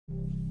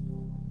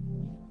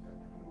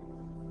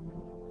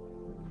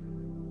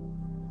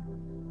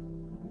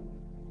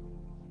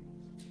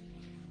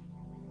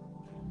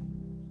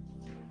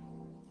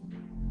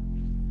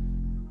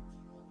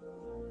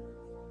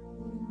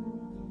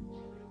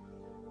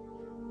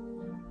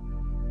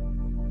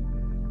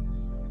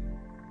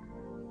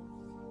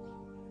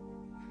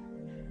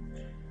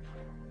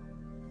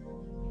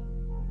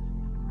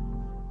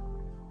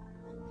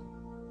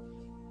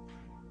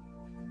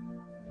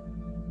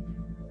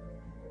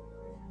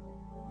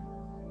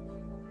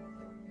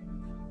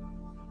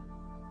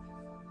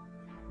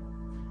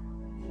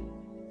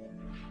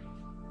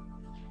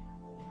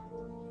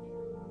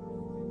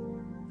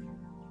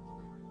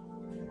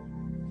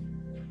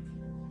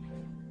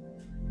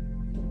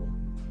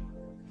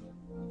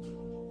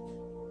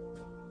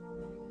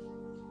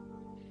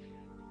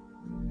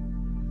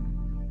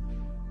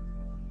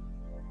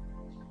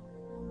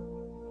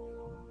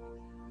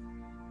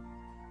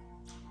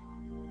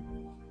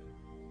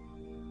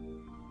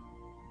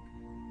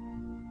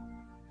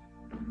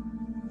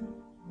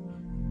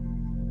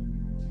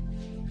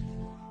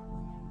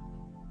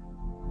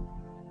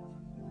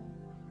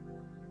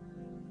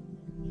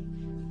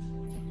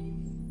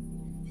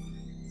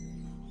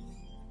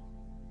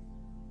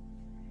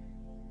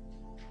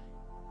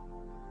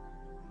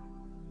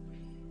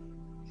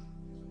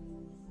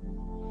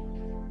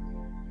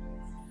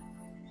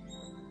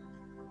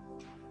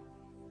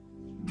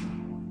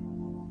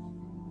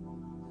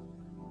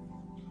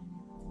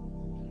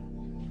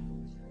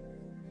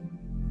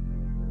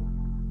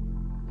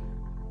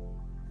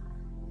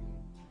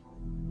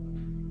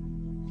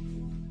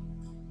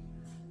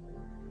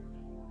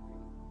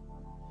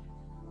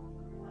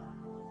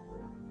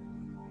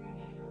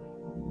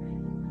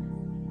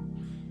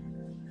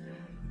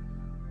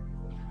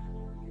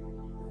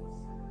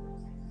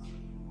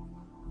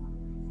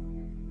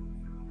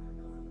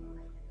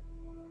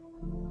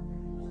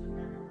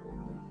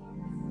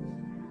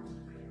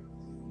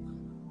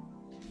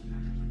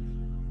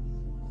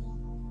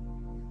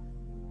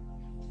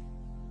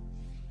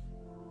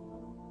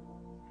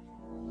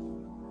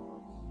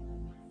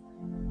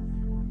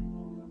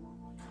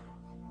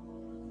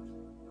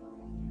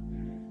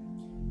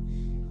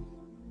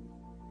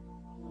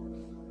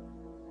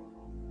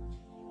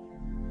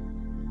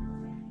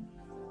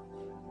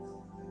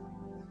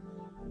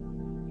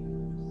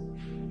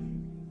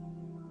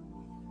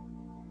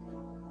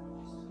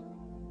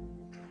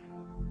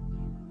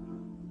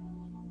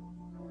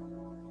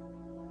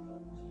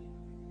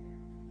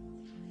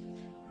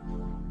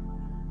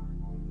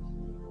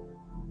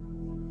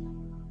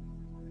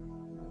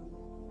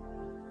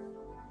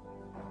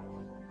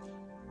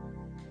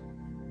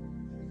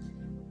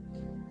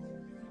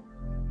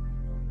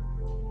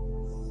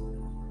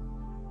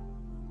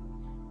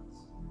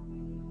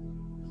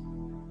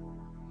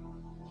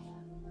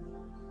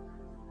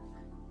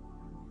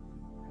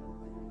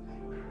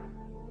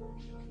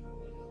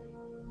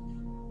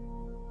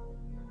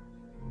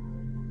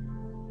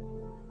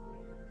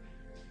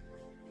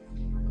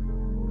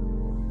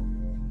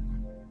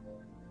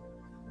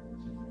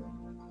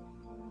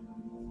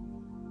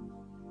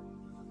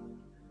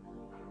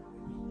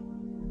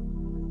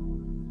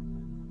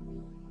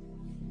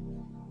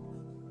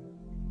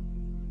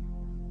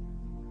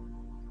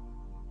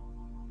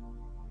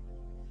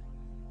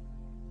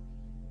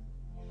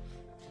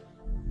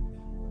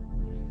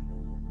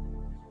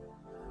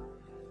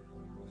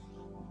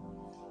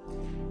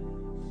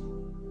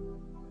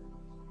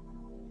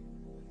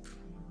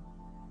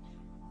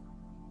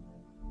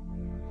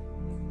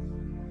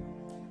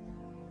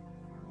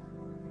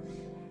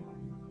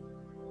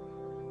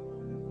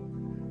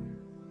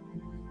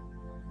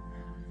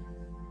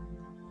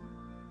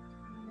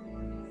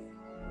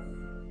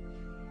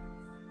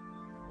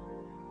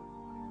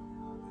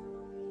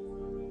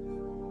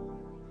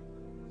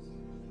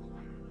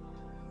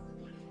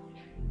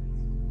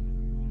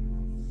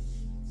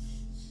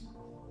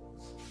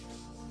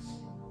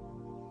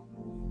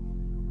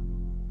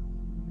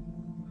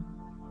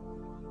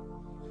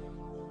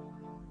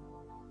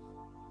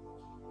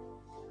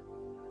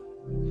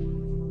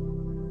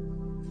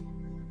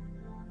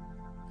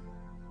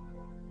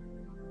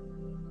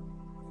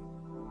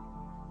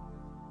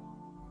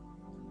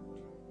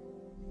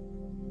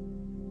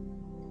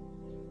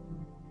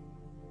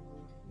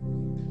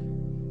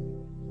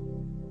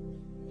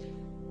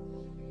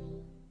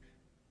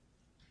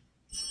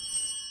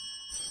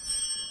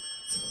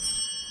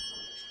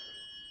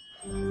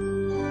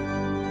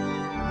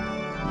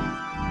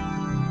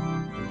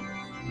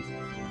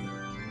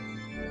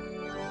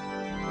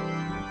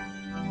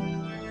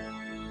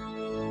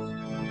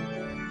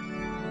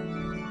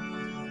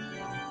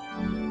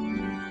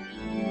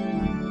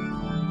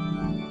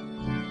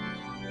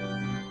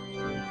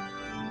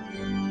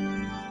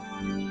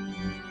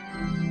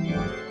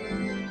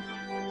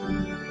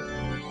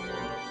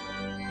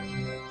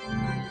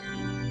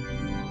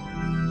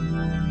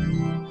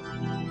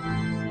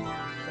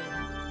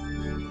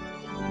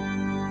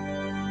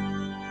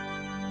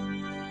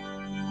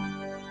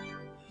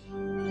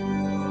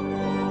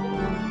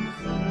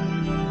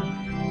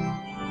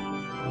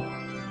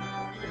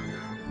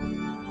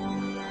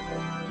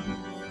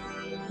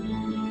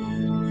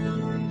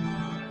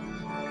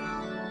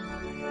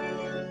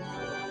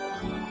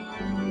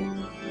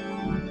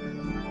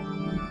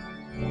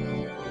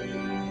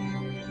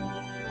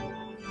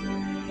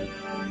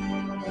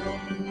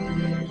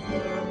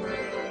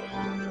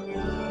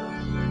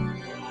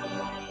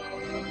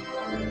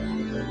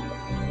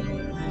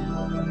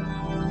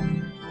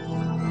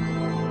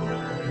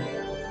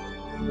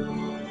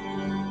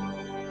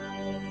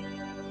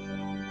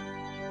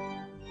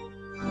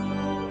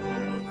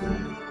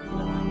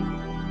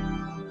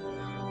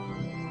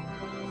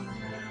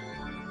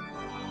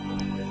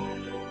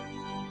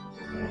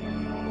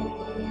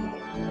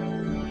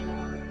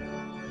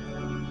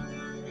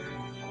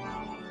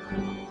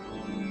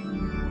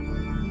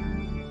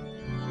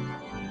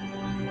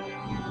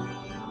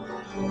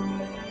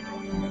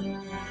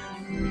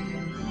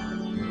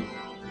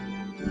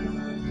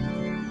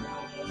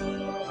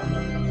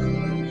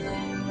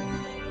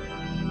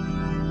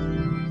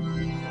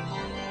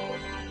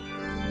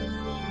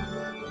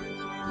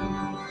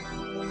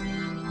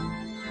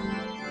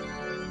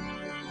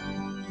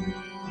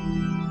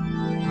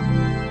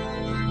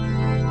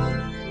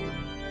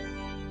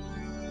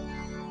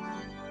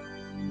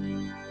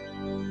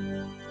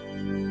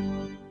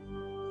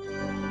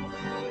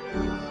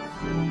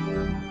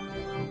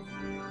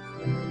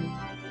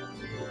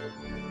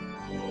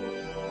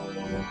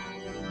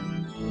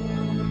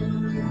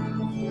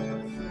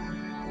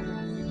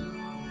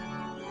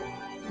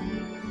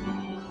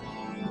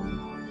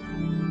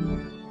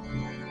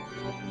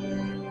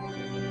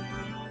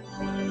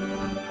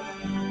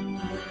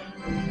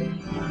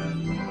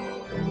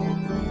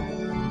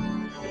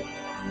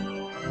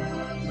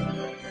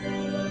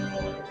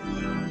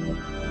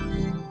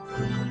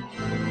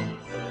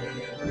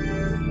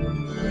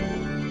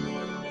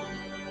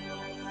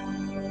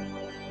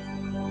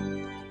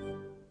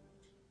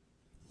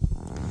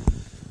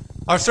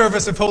Our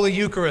service of Holy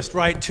Eucharist,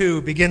 Rite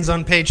 2, begins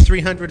on page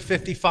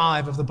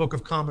 355 of the Book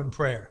of Common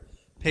Prayer.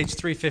 Page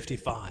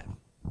 355.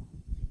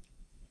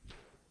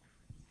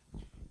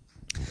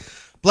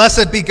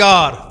 Blessed be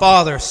God,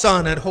 Father,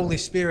 Son, and Holy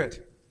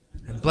Spirit,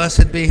 and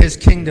blessed be his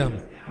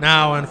kingdom,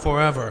 now and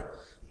forever.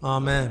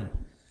 Amen.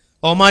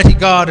 Almighty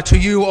God, to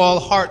you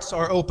all hearts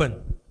are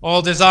open,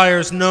 all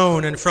desires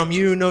known, and from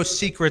you no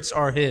secrets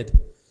are hid.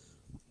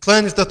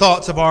 Cleanse the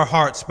thoughts of our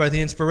hearts by the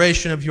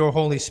inspiration of your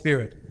Holy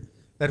Spirit,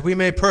 that we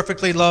may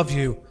perfectly love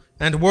you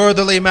and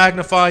worthily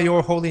magnify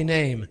your holy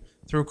name,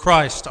 through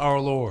Christ our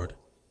Lord.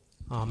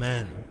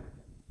 Amen.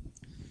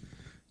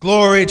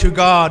 Glory to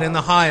God in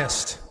the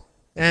highest,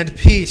 and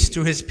peace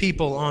to his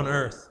people on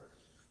earth.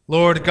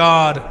 Lord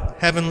God,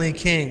 heavenly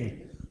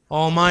King,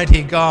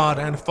 almighty God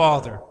and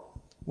Father,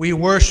 we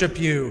worship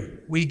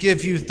you, we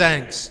give you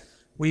thanks,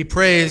 we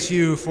praise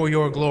you for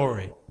your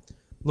glory.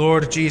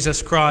 Lord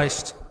Jesus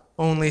Christ,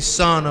 only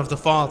Son of the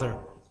Father,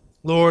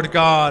 Lord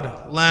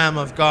God, Lamb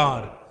of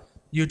God,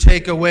 you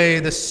take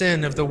away the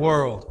sin of the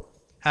world.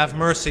 Have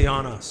mercy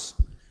on us.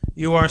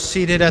 You are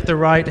seated at the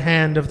right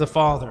hand of the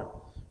Father.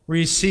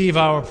 Receive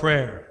our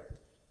prayer.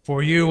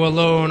 For you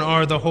alone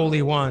are the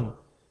Holy One.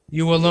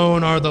 You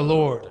alone are the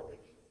Lord.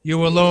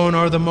 You alone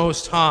are the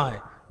Most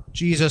High,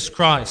 Jesus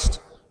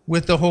Christ,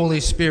 with the Holy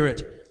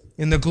Spirit,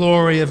 in the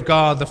glory of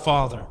God the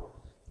Father.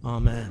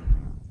 Amen.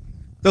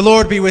 The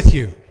Lord be with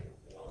you.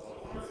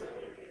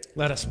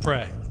 Let us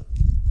pray.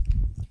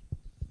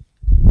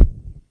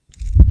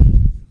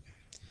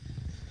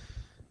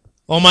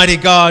 Almighty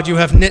God, you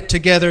have knit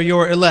together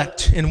your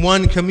elect in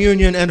one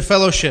communion and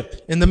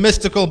fellowship in the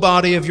mystical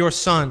body of your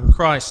Son,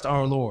 Christ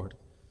our Lord.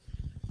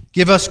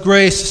 Give us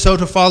grace so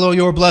to follow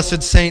your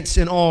blessed saints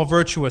in all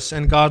virtuous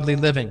and godly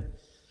living,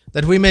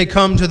 that we may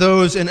come to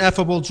those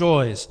ineffable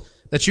joys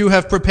that you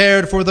have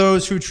prepared for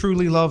those who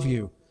truly love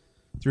you.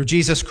 Through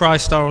Jesus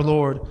Christ our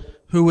Lord,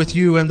 who with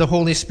you and the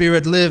Holy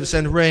Spirit lives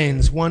and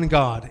reigns, one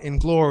God, in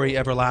glory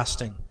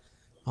everlasting.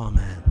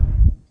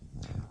 Amen.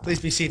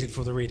 Please be seated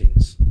for the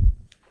readings.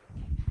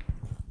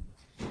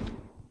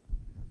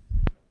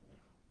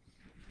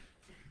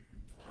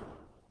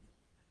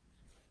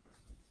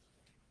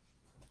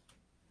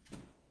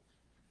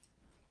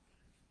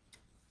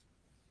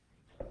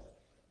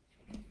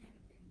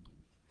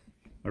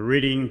 A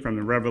reading from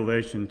the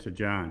Revelation to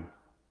John.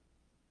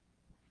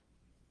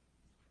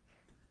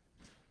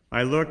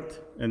 I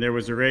looked, and there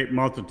was a great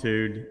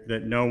multitude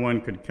that no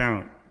one could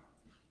count,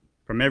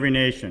 from every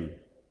nation,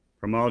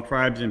 from all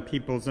tribes and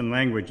peoples and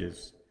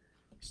languages,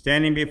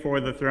 standing before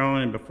the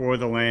throne and before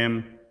the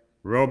Lamb,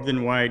 robed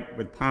in white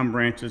with palm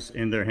branches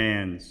in their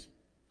hands.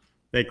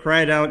 They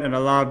cried out in a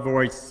loud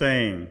voice,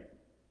 saying,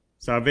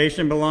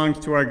 "Salvation belongs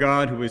to our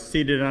God who is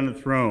seated on the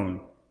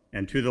throne,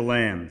 and to the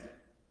Lamb."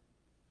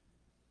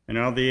 And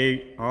all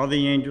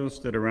the angels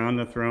stood around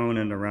the throne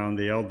and around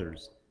the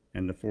elders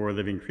and the four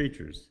living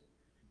creatures.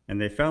 And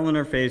they fell on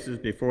their faces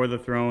before the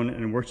throne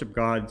and worshiped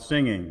God,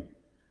 singing,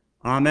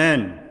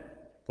 "Amen,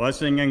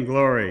 blessing and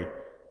glory,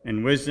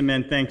 and wisdom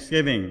and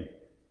thanksgiving,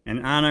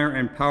 and honor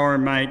and power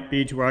and might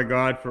be to our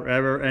God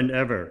forever and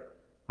ever.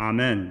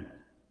 Amen."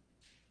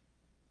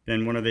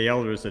 Then one of the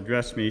elders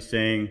addressed me,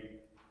 saying,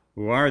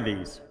 "Who are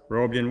these,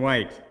 robed in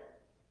white,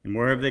 and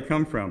where have they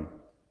come from?"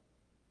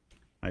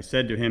 I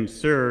said to him,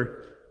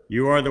 "Sir,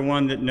 you are the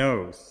one that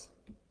knows."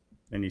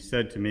 Then he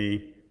said to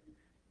me,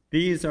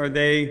 "These are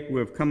they who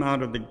have come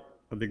out of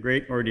the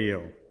great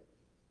ordeal.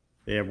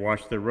 They have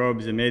washed their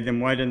robes and made them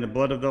white in the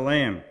blood of the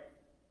Lamb.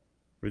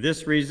 For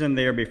this reason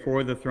they are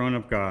before the throne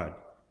of God,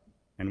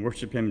 and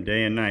worship him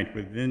day and night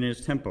within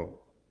his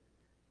temple.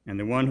 And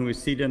the one who is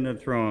seated on the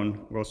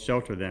throne will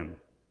shelter them.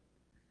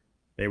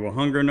 They will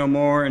hunger no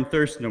more and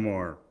thirst no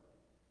more.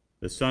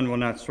 The sun will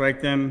not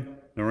strike them,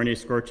 nor any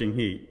scorching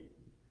heat.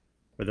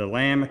 For the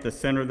Lamb at the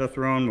center of the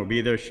throne will be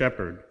their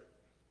shepherd,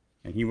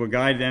 and he will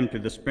guide them to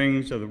the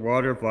springs of the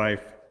water of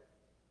life,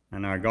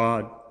 and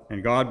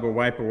God will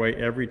wipe away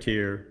every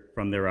tear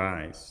from their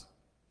eyes."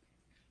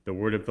 The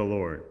word of the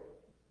Lord.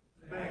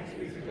 Thanks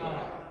be to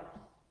God.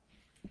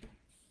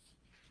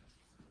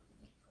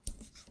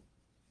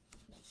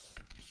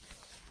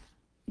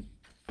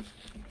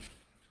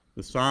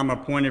 The psalm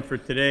appointed for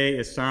today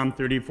is Psalm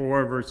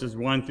 34, verses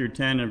 1 through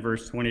 10 and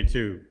verse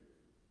 22.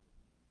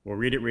 We'll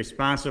read it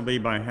responsibly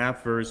by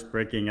half verse,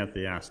 breaking at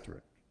the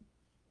asterisk.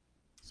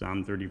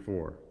 Psalm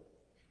 34.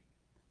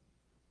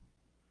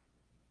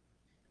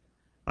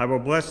 I will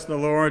bless the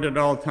Lord at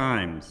all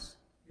times.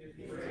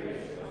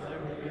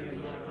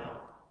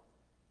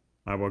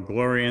 I will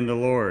glory in the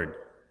Lord.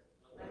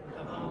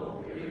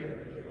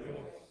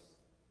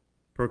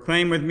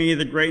 Proclaim with me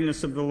the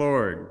greatness of the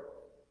Lord.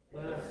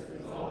 Let us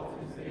exalt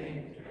his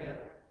name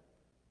together.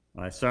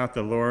 I sought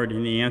the Lord,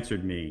 and he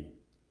answered me.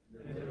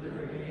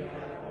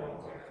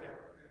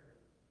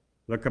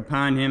 Look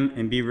upon him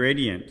and be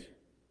radiant,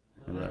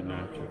 and let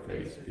not your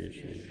face be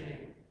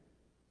ashamed.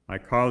 I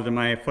called in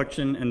my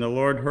affliction, and the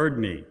Lord heard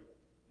me,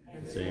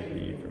 and saved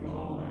me from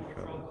all my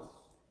troubles.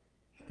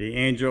 The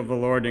angel of the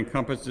Lord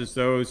encompasses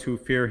those who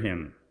fear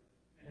him,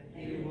 and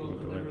he will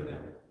deliver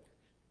them.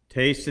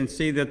 Taste and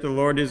see that the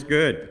Lord is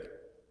good.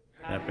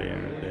 Happy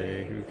are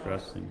they who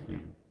trust in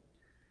him.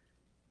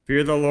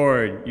 Fear the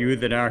Lord, you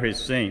that are his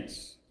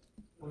saints.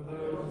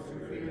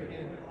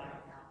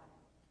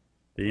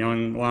 The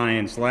young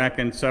lions lack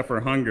and suffer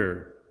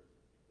hunger,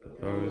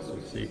 but those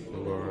who seek the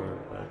Lord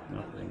lack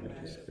nothing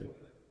that is good.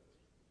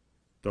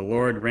 The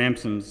Lord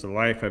ransoms the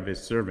life of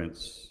his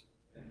servants.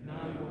 And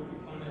none will be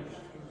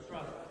punished who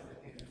trust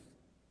in him.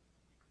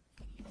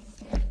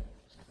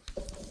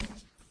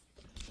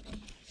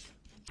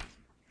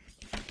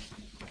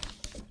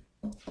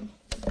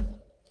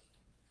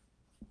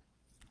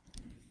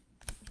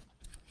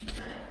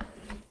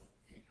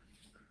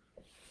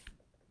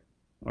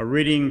 A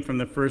reading from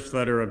the first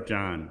letter of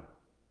John.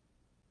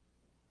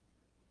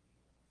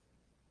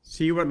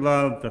 See what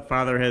love the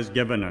Father has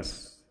given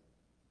us,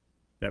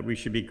 that we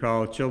should be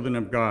called children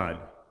of God,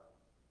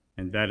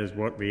 and that is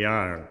what we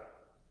are.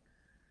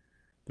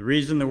 The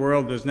reason the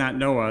world does not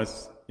know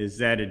us is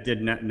that it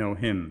did not know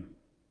him.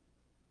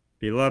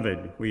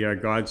 Beloved, we are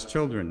God's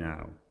children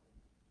now.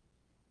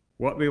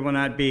 What we will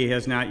not be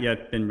has not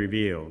yet been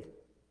revealed.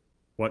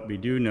 What we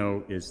do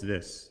know is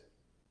this: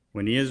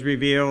 when he is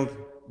revealed,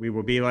 we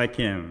will be like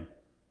him,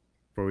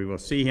 for we will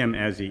see him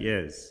as he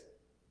is.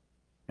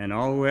 And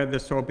all who have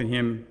this hope in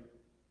him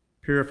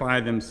purify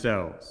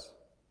themselves,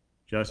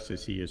 just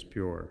as he is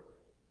pure.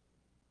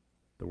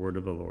 The word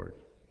of the Lord.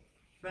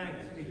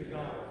 Thanks be to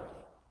God.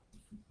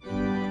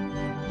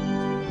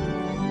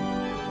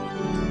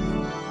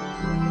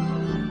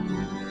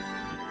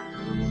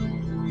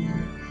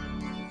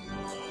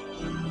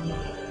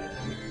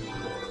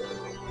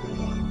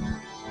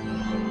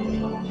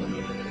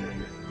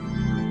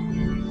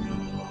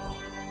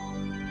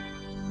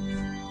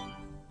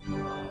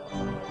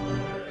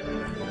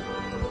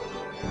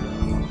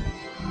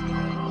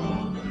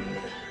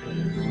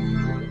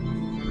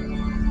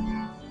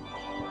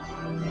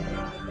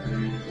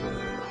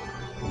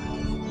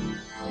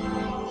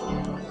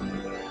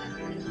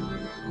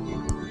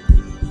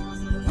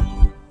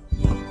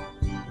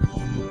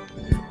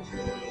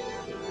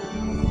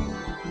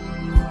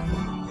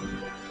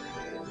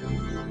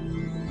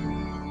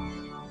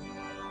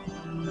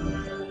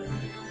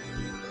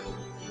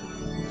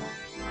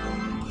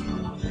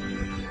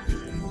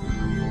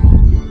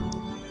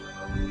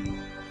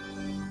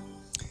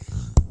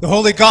 The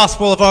Holy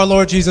Gospel of our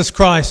Lord Jesus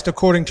Christ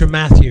according to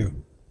Matthew.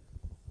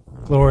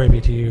 Glory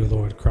be to you,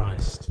 Lord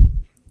Christ.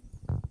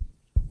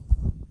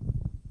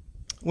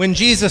 When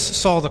Jesus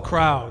saw the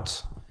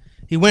crowds,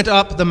 he went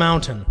up the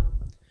mountain,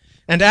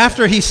 and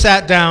after he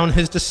sat down,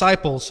 his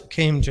disciples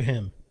came to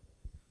him.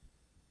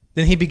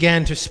 Then he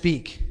began to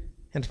speak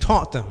and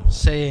taught them,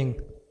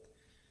 saying,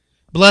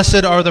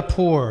 Blessed are the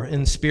poor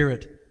in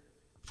spirit,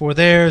 for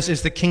theirs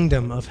is the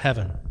kingdom of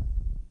heaven.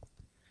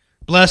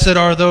 Blessed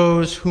are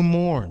those who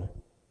mourn,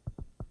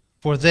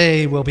 for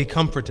they will be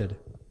comforted.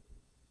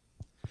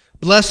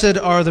 Blessed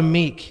are the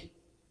meek,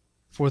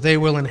 for they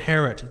will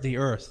inherit the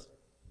earth.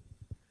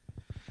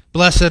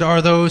 Blessed are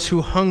those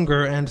who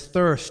hunger and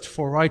thirst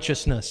for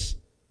righteousness,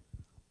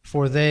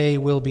 for they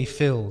will be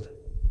filled.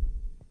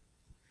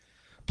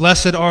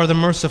 Blessed are the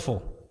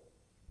merciful,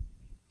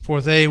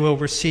 for they will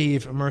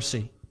receive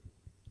mercy.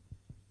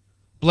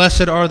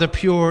 Blessed are the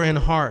pure in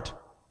heart,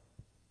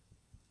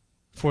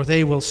 for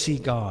they will see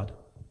God.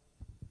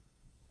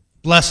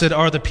 Blessed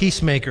are the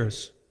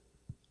peacemakers,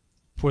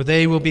 for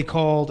they will be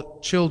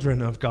called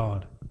children of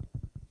God.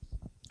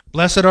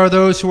 Blessed are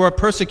those who are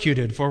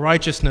persecuted for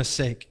righteousness'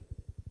 sake,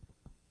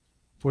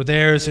 for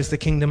theirs is the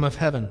kingdom of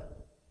heaven.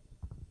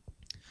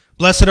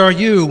 Blessed are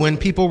you when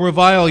people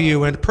revile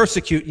you and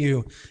persecute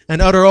you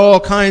and utter all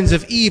kinds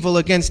of evil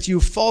against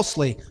you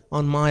falsely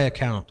on my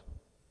account.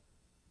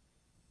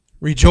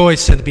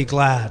 Rejoice and be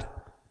glad,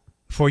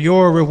 for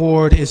your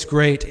reward is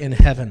great in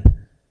heaven.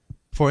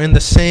 For in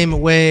the same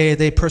way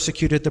they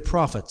persecuted the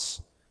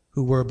prophets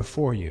who were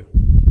before you.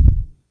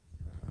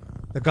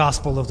 The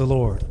Gospel of the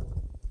Lord.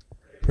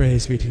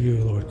 Praise be to you,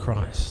 Lord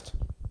Christ.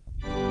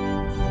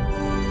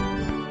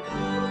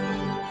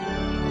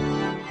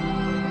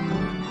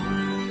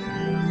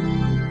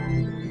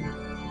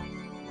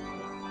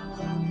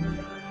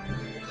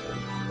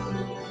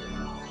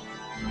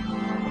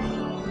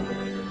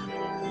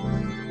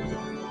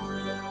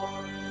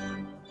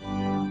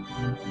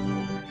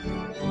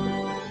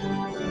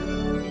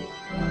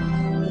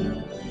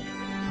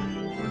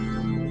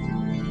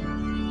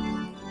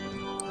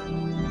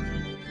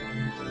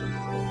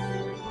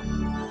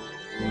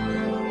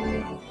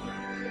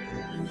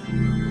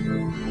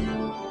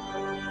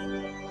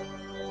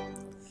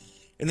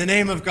 In the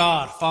name of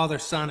God, Father,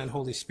 Son, and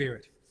Holy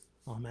Spirit.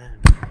 Amen.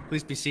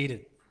 Please be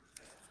seated.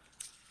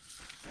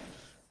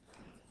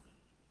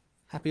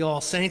 Happy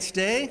All Saints'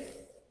 Day.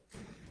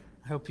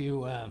 I hope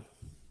you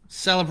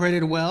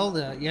celebrated well.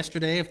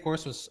 Yesterday, of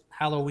course, was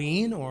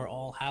Halloween, or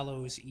All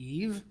Hallows'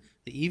 Eve,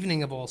 the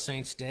evening of All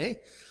Saints'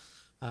 Day.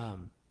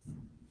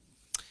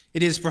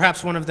 It is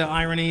perhaps one of the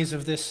ironies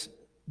of this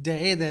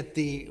day that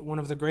one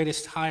of the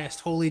greatest, highest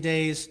holy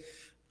days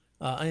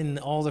in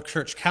all the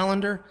church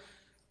calendar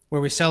where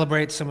we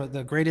celebrate some of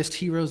the greatest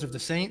heroes of the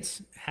saints.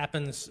 It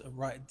happens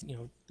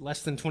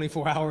less than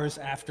 24 hours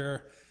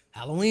after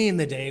Halloween,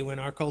 the day when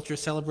our culture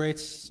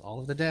celebrates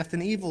all of the death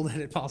and evil that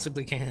it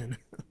possibly can.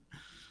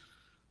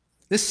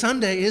 This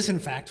Sunday is, in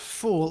fact,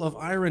 full of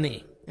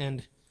irony.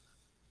 And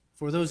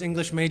for those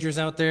English majors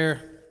out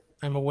there,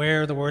 I'm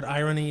aware the word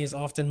irony is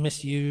often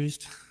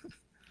misused.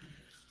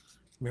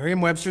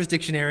 Merriam-Webster's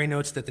dictionary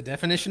notes that the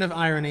definition of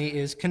irony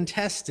is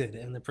contested,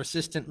 and the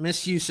persistent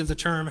misuse of the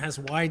term has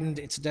widened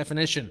its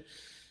definition.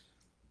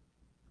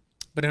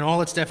 But in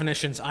all its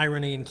definitions,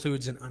 irony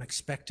includes an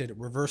unexpected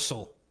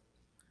reversal.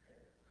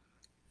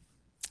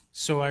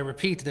 So I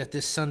repeat that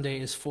this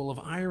Sunday is full of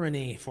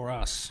irony for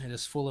us. It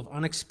is full of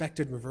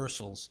unexpected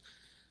reversals,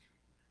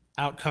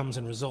 outcomes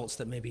and results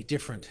that may be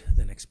different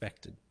than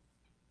expected.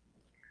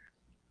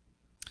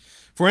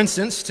 For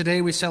instance,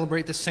 today we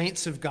celebrate the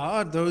saints of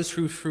God, those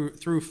who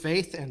through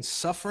faith and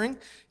suffering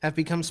have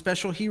become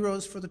special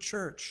heroes for the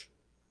church.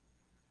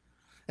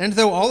 And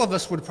though all of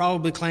us would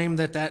probably claim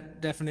that that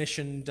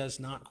definition does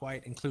not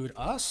quite include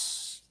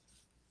us,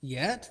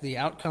 yet the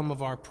outcome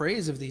of our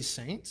praise of these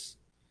saints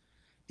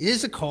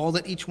is a call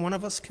that each one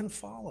of us can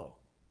follow.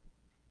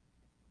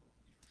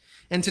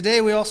 And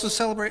today we also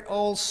celebrate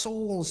All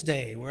Souls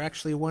Day. We're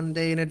actually one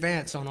day in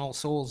advance on All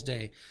Souls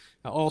Day.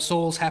 Now, All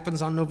Souls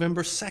happens on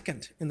November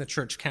 2nd in the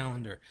church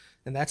calendar,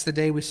 and that's the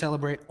day we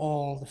celebrate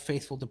all the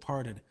faithful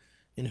departed,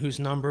 in whose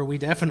number we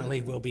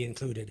definitely will be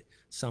included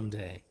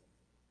someday,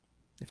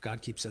 if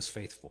God keeps us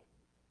faithful.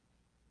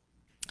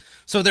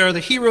 So there are the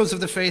heroes of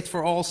the faith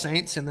for all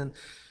saints, and then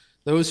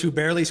those who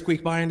barely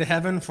squeak by into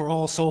heaven for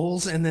all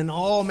souls, and then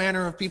all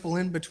manner of people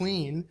in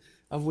between,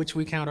 of which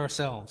we count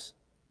ourselves.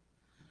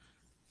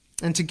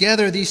 And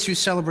together, these two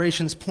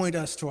celebrations point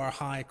us to our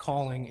high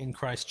calling in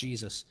Christ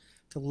Jesus,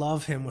 to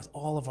love him with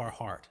all of our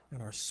heart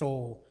and our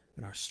soul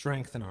and our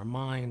strength and our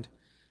mind,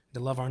 to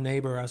love our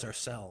neighbor as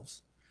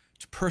ourselves,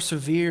 to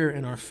persevere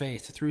in our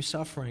faith through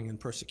suffering and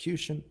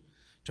persecution,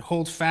 to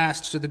hold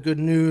fast to the good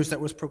news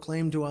that was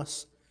proclaimed to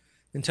us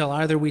until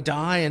either we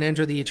die and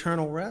enter the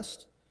eternal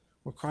rest,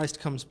 or Christ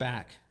comes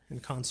back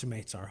and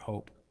consummates our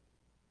hope.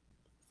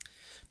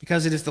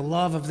 Because it is the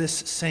love of this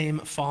same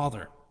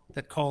Father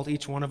that called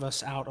each one of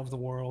us out of the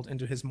world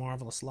into his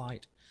marvelous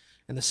light,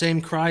 and the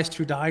same Christ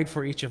who died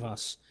for each of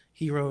us,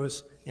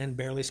 heroes and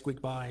barely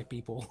squeak by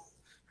people,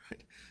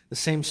 right? The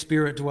same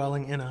Spirit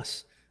dwelling in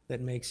us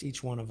that makes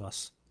each one of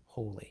us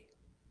holy.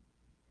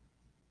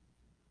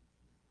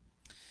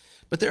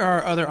 But there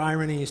are other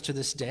ironies to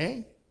this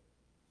day.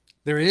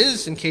 There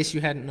is, in case you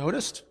hadn't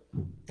noticed,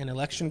 an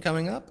election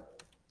coming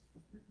up.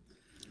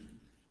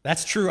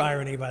 That's true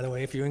irony, by the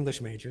way, if you English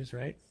majors,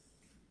 right?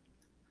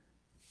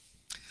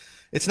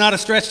 It's not a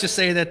stretch to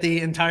say that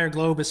the entire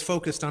globe is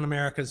focused on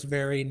America's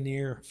very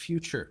near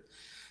future.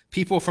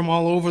 People from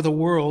all over the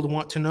world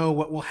want to know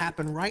what will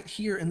happen right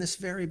here in this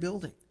very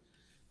building,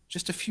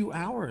 just a few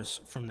hours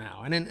from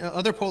now, and in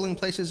other polling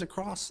places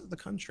across the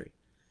country.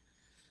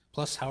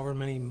 Plus, however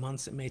many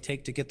months it may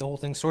take to get the whole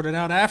thing sorted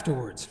out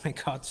afterwards. May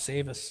God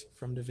save us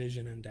from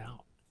division and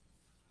doubt.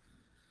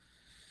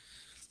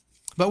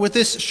 But with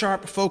this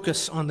sharp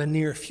focus on the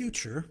near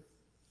future,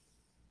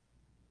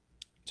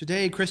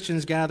 today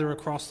Christians gather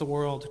across the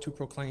world to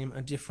proclaim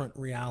a different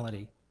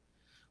reality,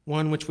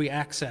 one which we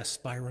access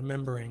by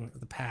remembering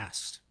the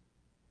past.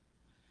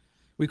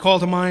 We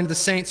call to mind the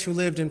saints who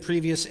lived in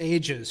previous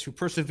ages, who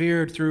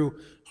persevered through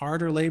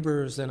harder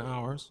labors than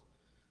ours,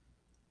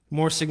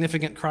 more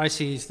significant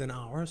crises than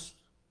ours,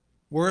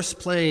 worse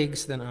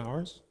plagues than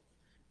ours,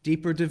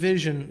 deeper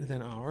division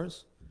than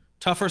ours,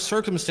 tougher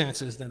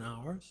circumstances than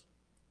ours.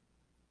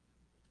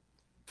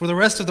 For the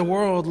rest of the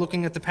world,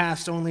 looking at the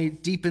past only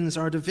deepens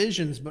our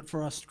divisions, but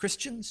for us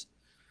Christians,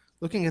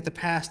 looking at the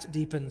past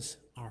deepens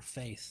our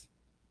faith,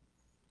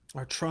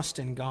 our trust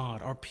in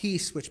God, our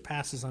peace which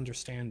passes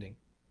understanding.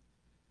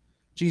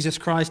 Jesus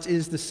Christ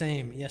is the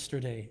same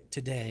yesterday,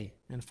 today,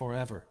 and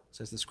forever,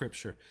 says the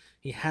Scripture.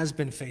 He has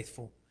been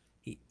faithful,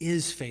 he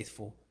is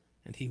faithful,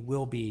 and he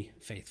will be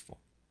faithful.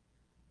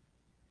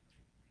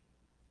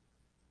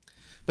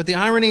 But the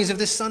ironies of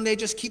this Sunday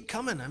just keep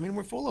coming. I mean,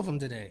 we're full of them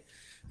today.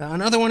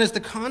 Another one is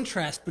the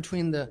contrast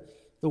between the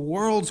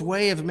world's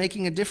way of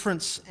making a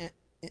difference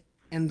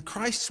and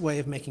Christ's way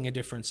of making a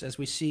difference, as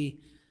we see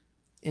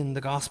in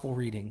the gospel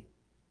reading.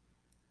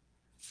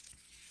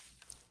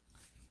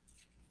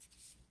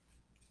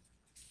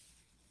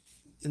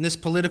 In this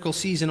political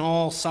season,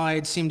 all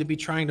sides seem to be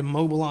trying to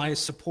mobilize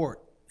support.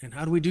 And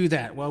how do we do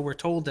that? Well, we're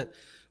told that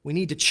we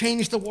need to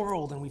change the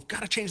world, and we've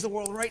got to change the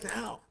world right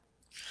now.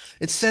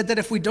 It's said that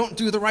if we don't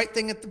do the right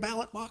thing at the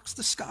ballot box,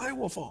 the sky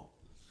will fall.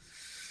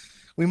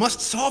 We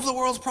must solve the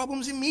world's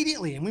problems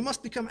immediately, and we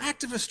must become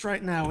activists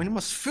right now, and we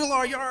must fill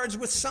our yards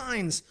with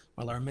signs,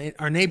 while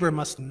our neighbor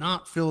must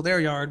not fill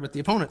their yard with the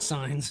opponent's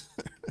signs.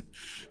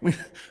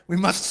 We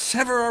must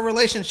sever our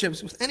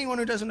relationships with anyone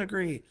who doesn't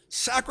agree,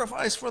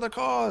 sacrifice for the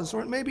cause,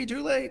 or it may be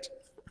too late.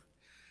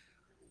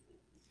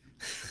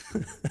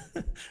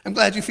 I'm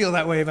glad you feel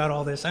that way about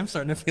all this. I'm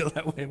starting to feel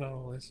that way about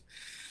all this.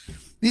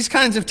 These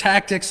kinds of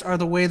tactics are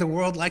the way the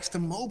world likes to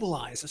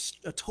mobilize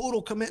a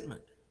total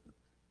commitment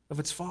of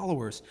its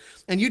followers.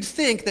 And you'd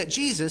think that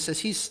Jesus, as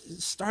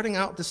he's starting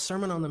out this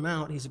Sermon on the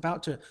Mount, he's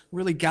about to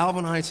really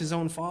galvanize his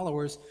own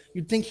followers,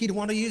 you'd think he'd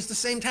want to use the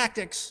same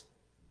tactics.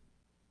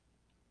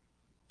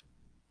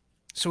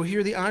 So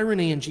hear the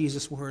irony in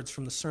Jesus' words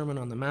from the Sermon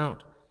on the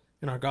Mount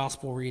in our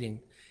gospel reading.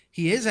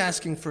 He is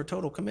asking for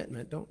total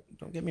commitment,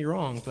 don't get me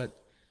wrong, but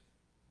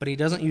he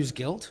doesn't use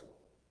guilt.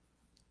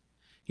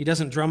 He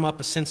doesn't drum up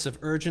a sense of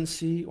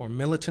urgency or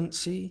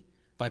militancy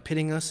by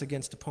pitting us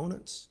against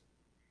opponents.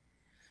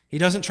 He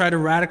doesn't try to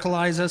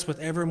radicalize us with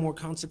ever more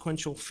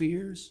consequential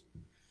fears.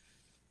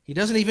 He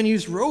doesn't even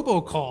use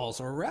robocalls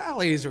or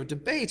rallies or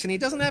debates, and he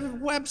doesn't have a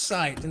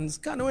website, and he's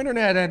got no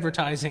internet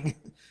advertising.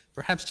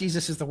 Perhaps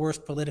Jesus is the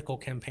worst political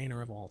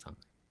campaigner of all time.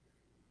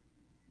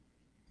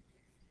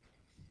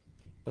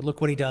 But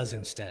look what he does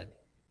instead.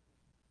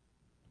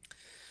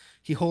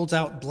 He holds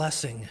out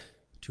blessing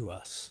to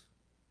us.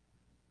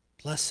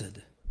 Blessed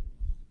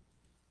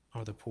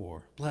are the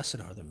poor. Blessed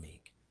are the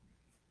meek.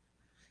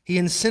 He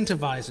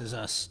incentivizes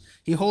us.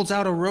 He holds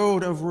out a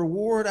road of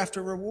reward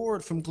after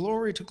reward from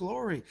glory to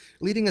glory,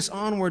 leading us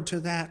onward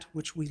to that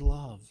which we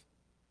love.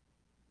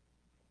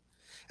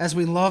 As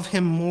we love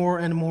him more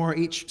and more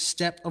each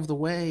step of the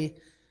way,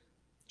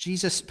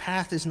 Jesus'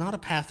 path is not a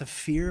path of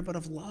fear, but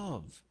of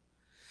love.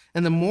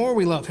 And the more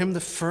we love him,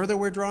 the further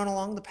we're drawn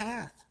along the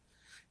path.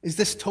 Is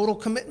this total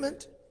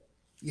commitment?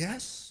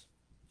 Yes,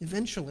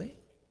 eventually.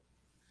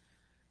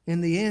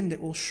 In the end,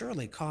 it will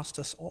surely cost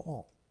us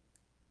all.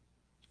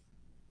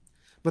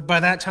 But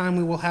by that time,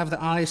 we will have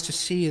the eyes to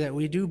see that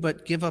we do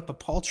but give up a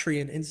paltry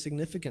and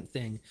insignificant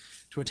thing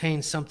to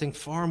attain something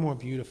far more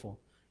beautiful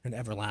and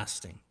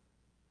everlasting.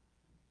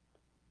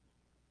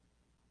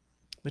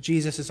 But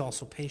Jesus is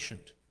also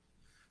patient.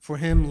 For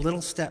him,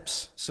 little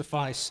steps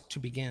suffice to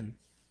begin.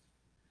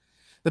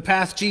 The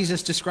path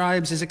Jesus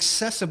describes is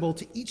accessible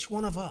to each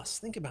one of us.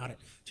 Think about it.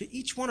 To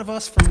each one of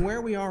us from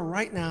where we are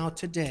right now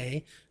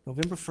today,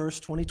 November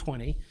 1st,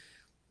 2020,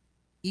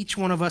 each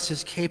one of us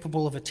is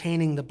capable of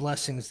attaining the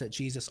blessings that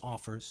Jesus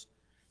offers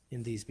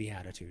in these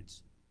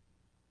Beatitudes.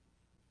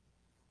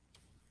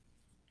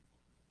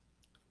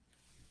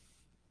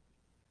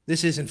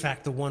 This is, in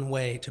fact, the one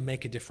way to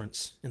make a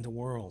difference in the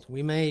world.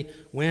 We may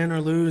win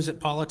or lose at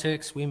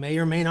politics. We may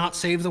or may not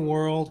save the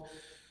world.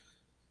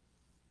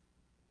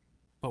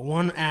 But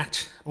one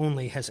act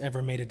only has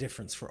ever made a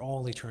difference for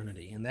all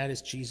eternity, and that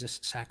is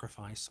Jesus'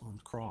 sacrifice on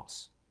the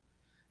cross.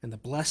 And the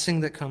blessing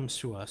that comes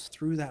to us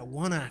through that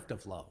one act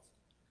of love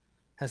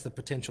has the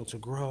potential to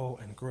grow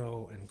and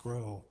grow and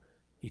grow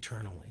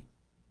eternally.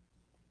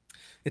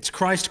 It's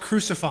Christ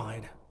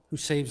crucified who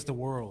saves the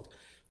world.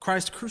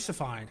 Christ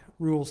crucified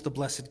rules the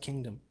blessed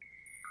kingdom.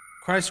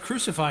 Christ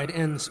crucified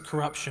ends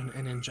corruption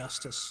and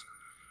injustice.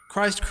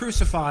 Christ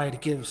crucified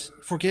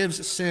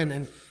forgives sin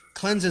and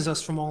cleanses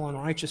us from all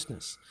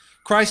unrighteousness.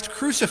 Christ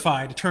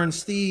crucified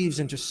turns thieves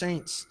into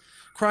saints.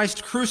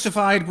 Christ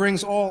crucified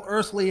brings all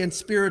earthly and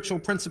spiritual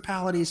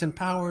principalities and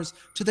powers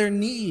to their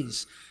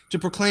knees to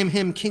proclaim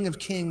him King of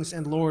kings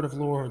and Lord of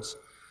lords.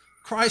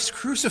 Christ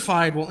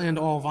crucified will end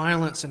all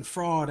violence and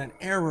fraud and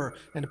error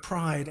and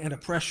pride and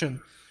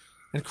oppression.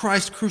 And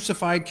Christ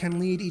crucified can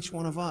lead each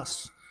one of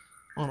us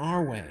on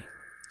our way,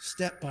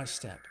 step by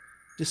step,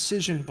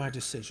 decision by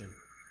decision,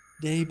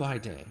 day by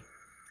day,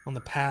 on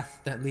the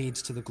path that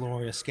leads to the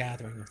glorious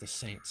gathering of the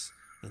saints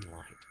in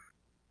light.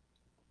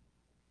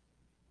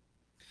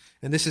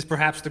 And this is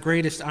perhaps the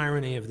greatest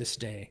irony of this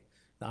day,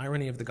 the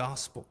irony of the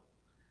gospel,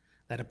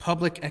 that a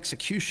public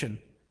execution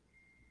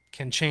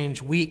can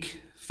change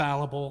weak,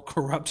 fallible,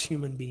 corrupt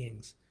human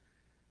beings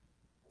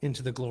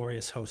into the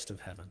glorious host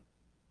of heaven.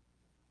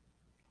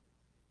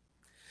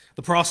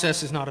 The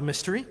process is not a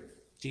mystery.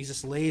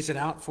 Jesus lays it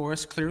out for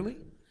us clearly.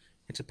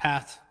 It's a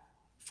path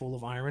full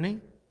of irony.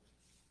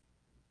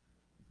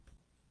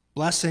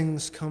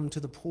 Blessings come to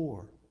the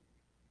poor,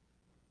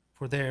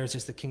 for theirs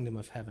is the kingdom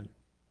of heaven.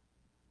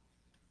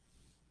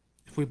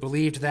 If we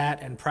believed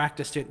that and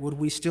practiced it, would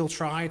we still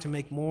try to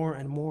make more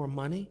and more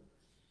money?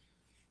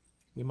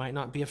 We might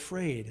not be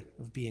afraid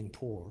of being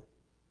poor.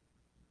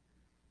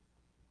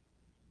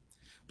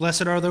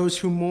 Blessed are those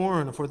who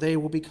mourn, for they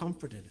will be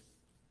comforted.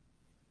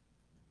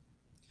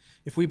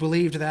 If we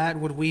believed that,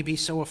 would we be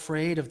so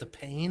afraid of the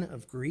pain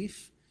of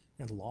grief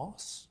and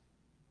loss?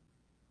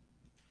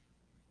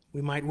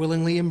 We might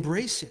willingly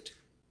embrace it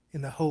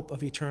in the hope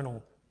of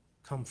eternal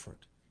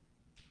comfort.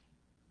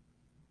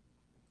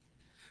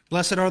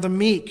 Blessed are the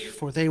meek,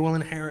 for they will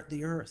inherit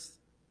the earth.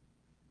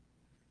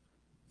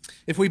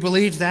 If we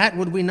believed that,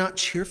 would we not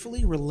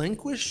cheerfully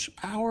relinquish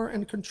power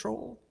and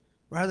control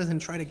rather than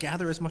try to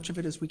gather as much of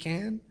it as we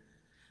can?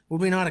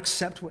 Would we not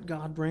accept what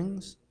God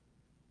brings?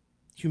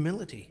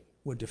 Humility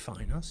would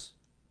define us.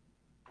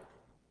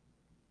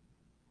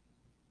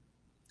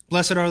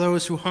 Blessed are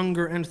those who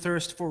hunger and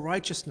thirst for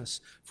righteousness,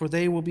 for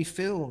they will be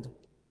filled.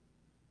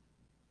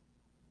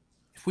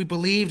 If we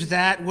believed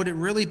that, would it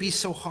really be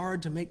so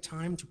hard to make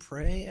time to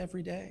pray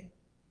every day?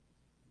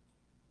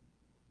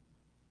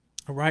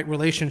 A right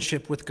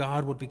relationship with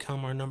God would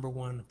become our number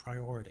one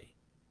priority.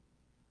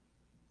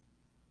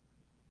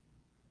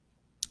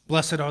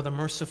 Blessed are the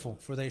merciful,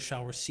 for they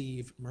shall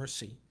receive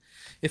mercy.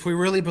 If we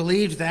really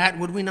believed that,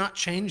 would we not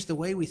change the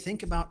way we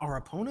think about our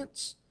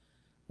opponents,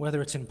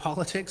 whether it's in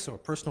politics or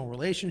personal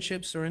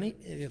relationships or any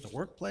at the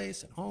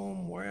workplace, at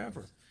home,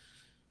 wherever?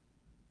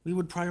 We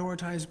would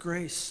prioritize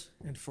grace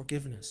and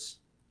forgiveness.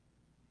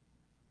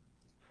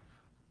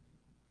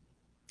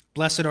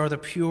 Blessed are the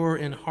pure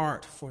in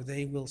heart, for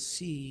they will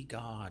see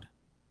God.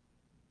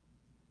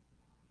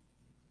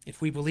 If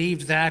we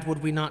believed that,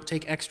 would we not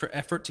take extra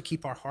effort to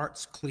keep our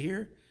hearts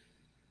clear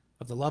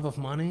of the love of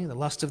money, the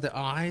lust of the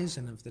eyes,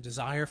 and of the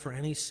desire for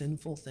any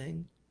sinful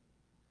thing?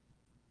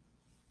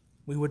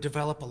 We would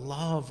develop a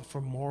love for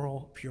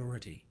moral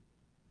purity.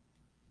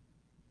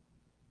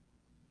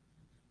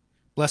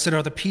 Blessed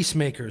are the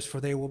peacemakers, for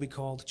they will be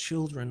called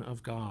children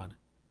of God.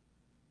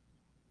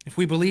 If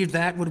we believed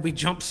that, would we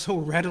jump so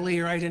readily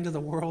right into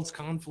the world's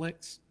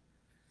conflicts?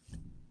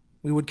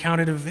 We would count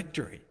it a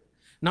victory,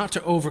 not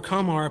to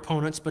overcome our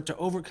opponents, but to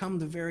overcome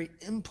the very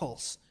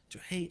impulse to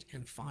hate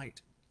and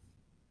fight.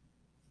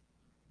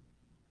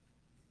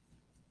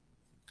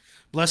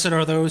 Blessed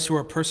are those who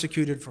are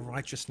persecuted for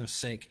righteousness'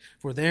 sake,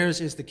 for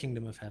theirs is the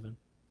kingdom of heaven.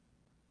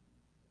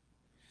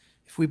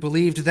 If we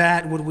believed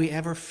that, would we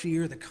ever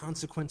fear the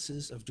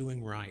consequences of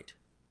doing right?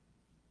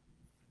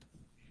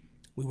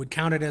 We would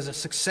count it as a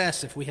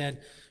success if we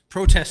had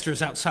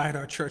protesters outside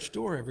our church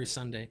door every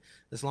Sunday,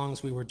 as long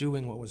as we were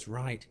doing what was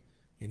right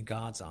in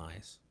God's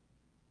eyes.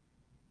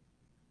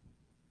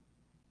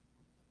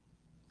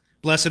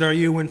 Blessed are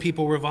you when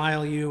people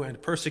revile you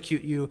and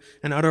persecute you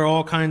and utter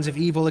all kinds of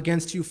evil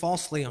against you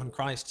falsely on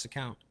Christ's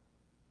account.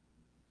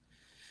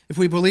 If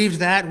we believed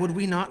that, would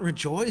we not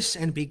rejoice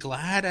and be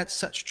glad at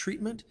such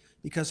treatment,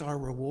 because our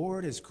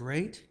reward is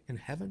great in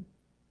heaven?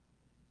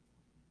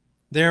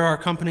 There our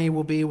company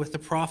will be with the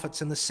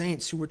prophets and the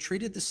saints who were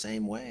treated the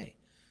same way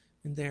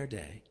in their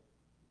day.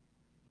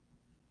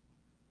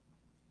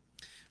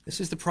 This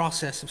is the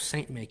process of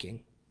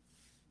saint-making.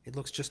 It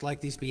looks just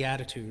like these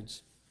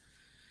Beatitudes.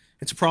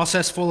 It's a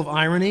process full of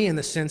irony in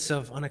the sense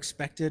of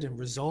unexpected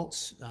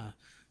results,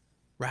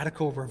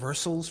 radical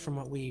reversals from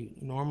what we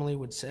normally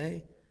would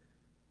say.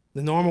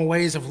 The normal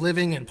ways of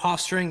living and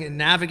posturing and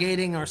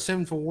navigating our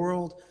sinful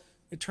world,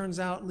 it turns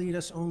out, lead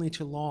us only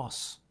to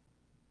loss.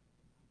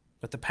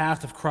 But the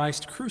path of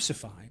Christ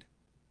crucified,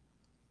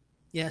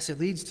 yes,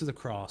 it leads to the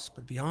cross,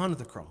 but beyond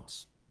the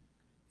cross,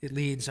 it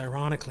leads,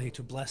 ironically,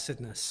 to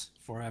blessedness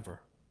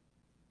forever.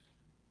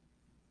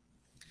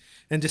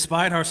 And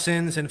despite our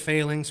sins and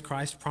failings,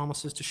 Christ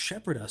promises to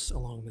shepherd us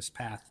along this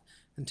path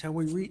until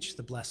we reach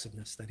the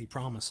blessedness that he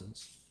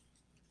promises.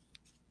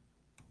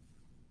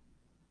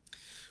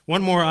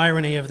 One more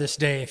irony of this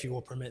day, if you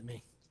will permit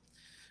me.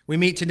 We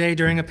meet today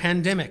during a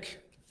pandemic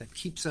that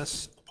keeps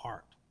us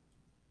apart.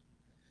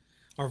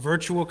 Our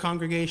virtual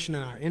congregation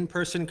and our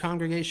in-person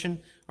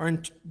congregation are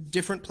in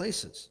different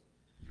places.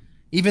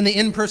 Even the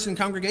in-person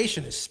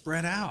congregation is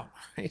spread out,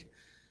 right?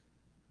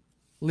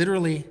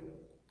 Literally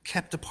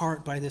kept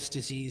apart by this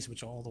disease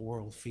which all the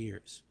world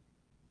fears.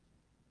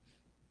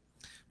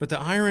 But the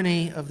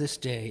irony of this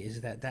day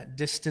is that that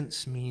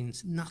distance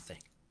means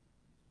nothing.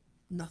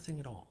 Nothing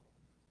at all.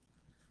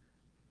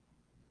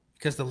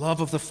 Because the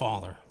love of the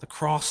Father, the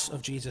cross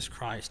of Jesus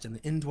Christ, and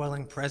the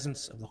indwelling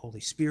presence of the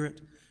Holy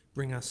Spirit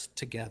bring us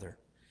together.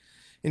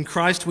 In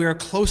Christ, we are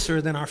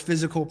closer than our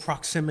physical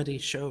proximity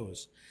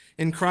shows.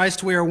 In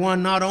Christ, we are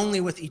one not only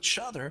with each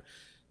other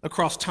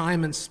across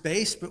time and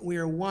space, but we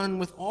are one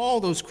with all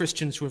those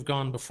Christians who have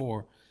gone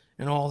before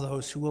and all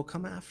those who will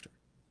come after.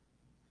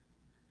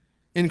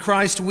 In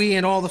Christ, we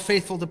and all the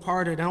faithful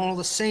departed and all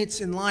the saints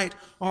in light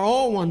are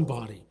all one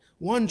body,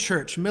 one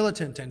church,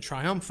 militant and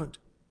triumphant.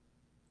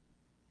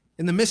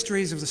 In the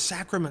mysteries of the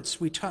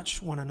sacraments, we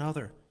touch one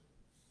another.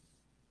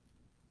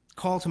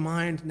 Call to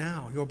mind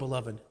now your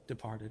beloved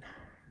departed,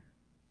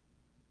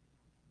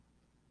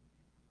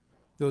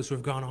 those who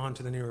have gone on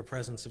to the nearer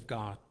presence of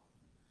God.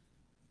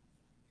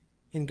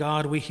 In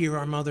God, we hear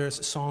our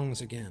mothers'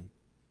 songs again.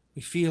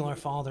 We feel our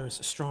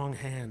Father's strong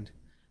hand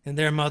and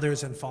their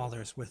mothers and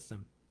fathers with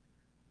them.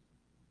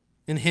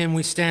 In him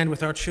we stand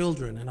with our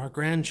children and our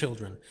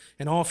grandchildren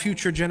and all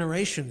future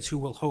generations who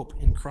will hope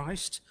in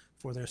Christ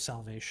for their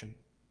salvation.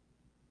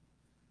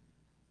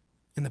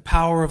 In the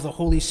power of the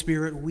Holy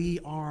Spirit, we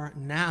are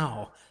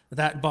now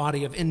that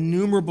body of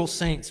innumerable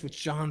saints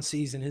which John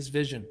sees in his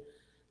vision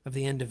of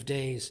the end of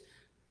days.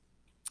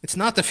 It's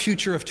not the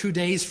future of 2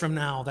 days from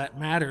now that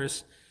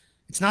matters.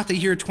 It's not the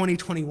year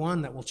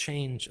 2021 that will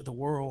change the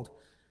world.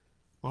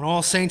 On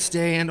All Saints'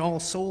 Day and All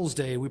Souls'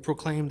 Day, we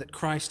proclaim that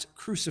Christ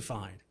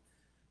crucified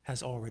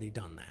has already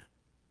done that.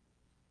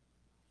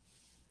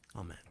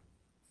 Amen.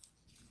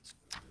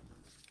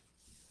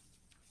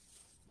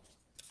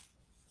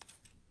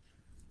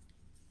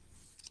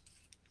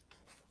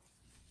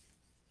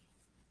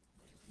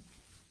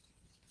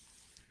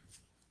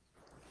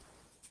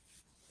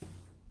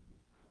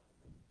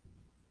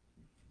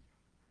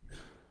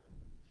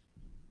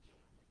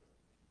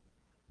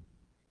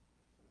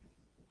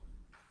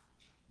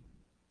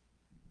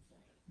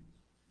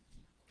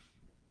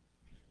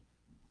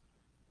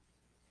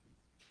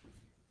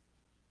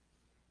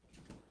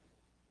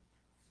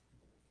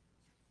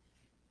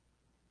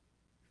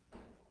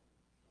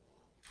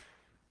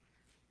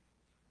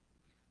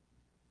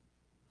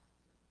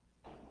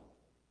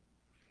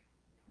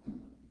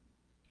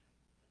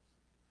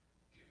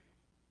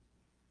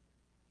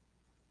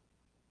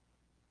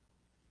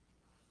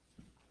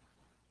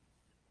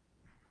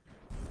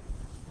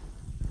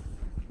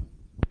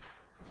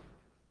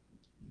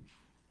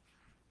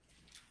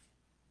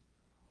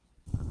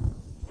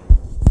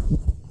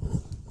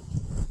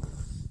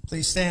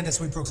 Please stand as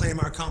we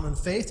proclaim our common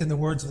faith in the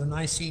words of the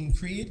Nicene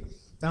Creed,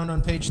 found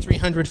on page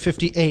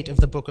 358 of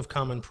the Book of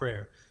Common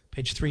Prayer,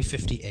 page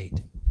 358.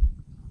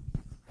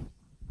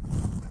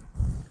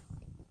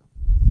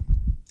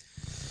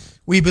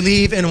 We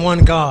believe in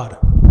one God,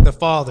 the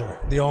Father,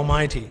 the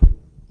Almighty,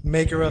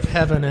 maker of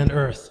heaven and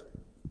earth,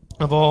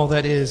 of all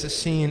that is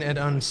seen and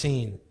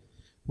unseen.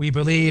 We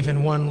believe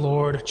in one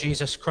Lord,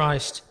 Jesus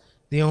Christ,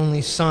 the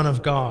only Son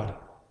of God,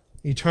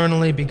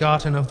 eternally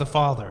begotten of the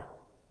Father,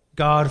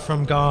 God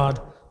from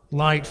God,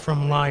 light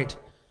from light,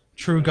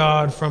 true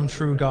God from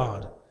true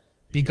God,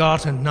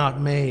 begotten, not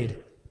made,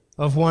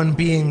 of one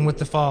being with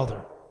the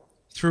Father.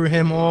 Through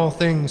him all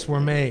things were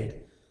made.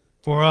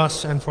 For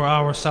us and for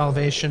our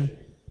salvation,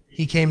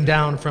 he came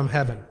down from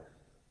heaven.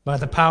 By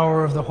the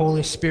power of the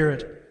Holy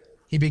Spirit,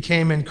 he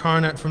became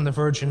incarnate from the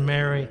Virgin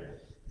Mary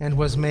and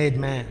was made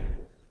man.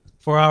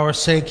 For our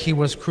sake he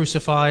was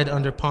crucified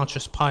under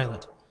Pontius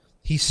Pilate.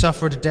 He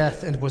suffered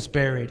death and was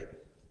buried.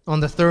 On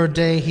the third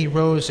day he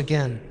rose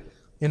again.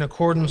 In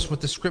accordance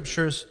with the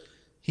Scriptures,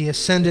 he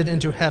ascended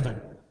into heaven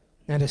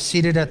and is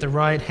seated at the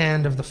right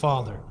hand of the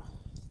Father.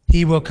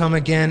 He will come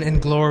again in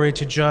glory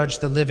to judge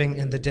the living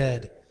and the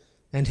dead,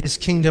 and his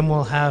kingdom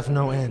will have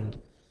no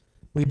end.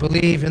 We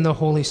believe in the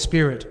Holy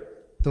Spirit,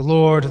 the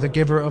Lord, the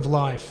giver of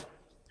life,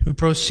 who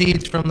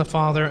proceeds from the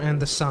Father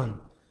and the Son.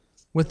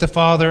 With the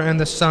Father and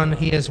the Son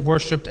he is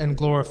worshipped and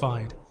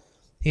glorified.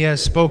 He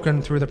has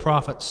spoken through the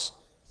prophets.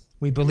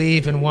 We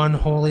believe in one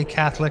holy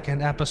Catholic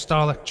and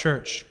Apostolic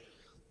Church.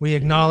 We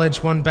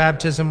acknowledge one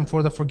baptism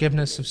for the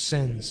forgiveness of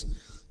sins.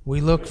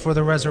 We look for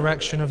the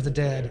resurrection of the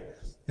dead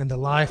and the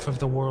life of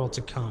the world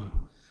to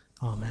come.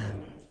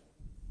 Amen.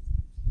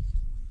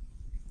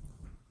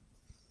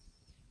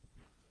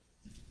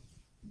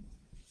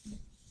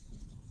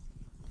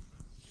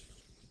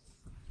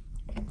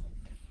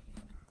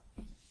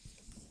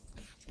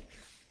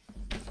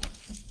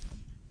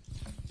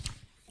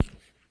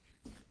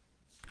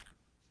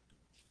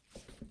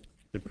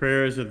 The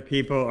prayers of the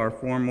people are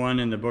Form 1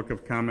 in the Book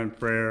of Common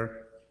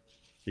Prayer,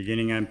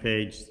 beginning on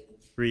page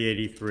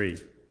 383.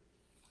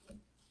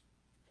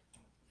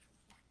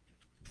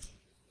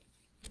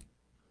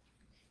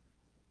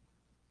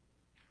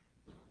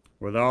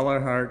 With all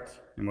our heart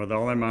and with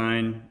all our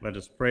mind, let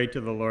us pray to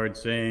the Lord,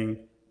 saying,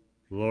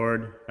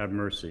 Lord, have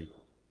mercy.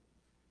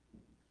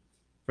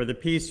 For the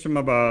peace from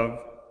above,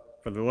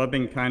 for the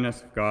loving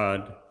kindness of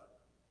God,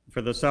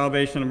 for the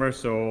salvation of our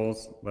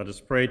souls, let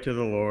us pray to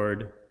the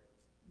Lord,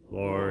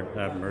 Lord,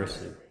 have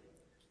mercy.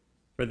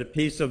 For the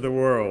peace of the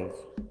world,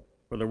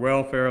 for the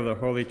welfare of the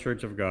Holy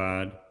Church of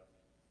God,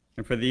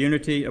 and for the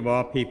unity of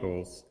all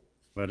peoples,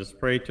 let us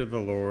pray to the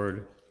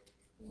Lord,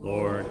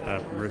 Lord,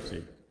 have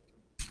mercy.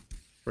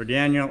 For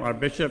Daniel, our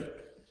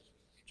bishop,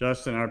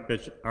 Justin, our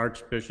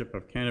Archbishop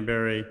of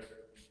Canterbury,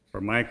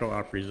 for Michael,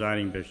 our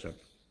presiding bishop,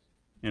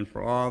 and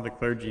for all the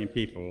clergy and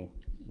people,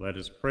 let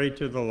us pray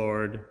to the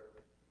Lord,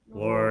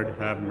 Lord,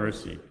 have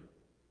mercy.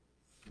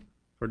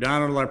 For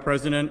Donald, our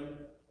president,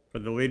 for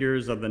the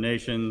leaders of the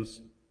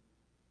nations,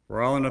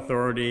 for all in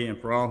authority,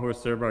 and for all who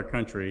serve our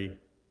country,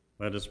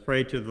 let us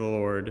pray to the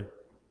Lord,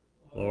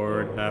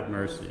 Lord, have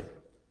mercy.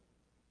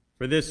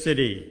 For this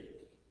city,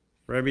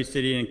 for every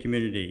city and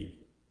community,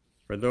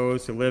 for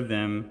those who live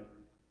them,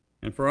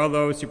 and for all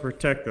those who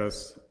protect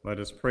us, let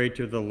us pray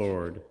to the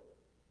Lord,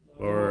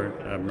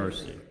 Lord, have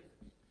mercy.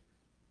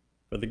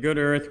 For the good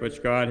earth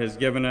which God has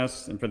given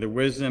us, and for the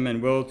wisdom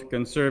and will to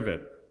conserve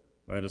it,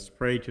 let us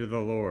pray to the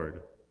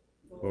Lord,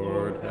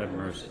 Lord, have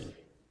mercy.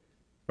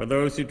 For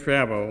those who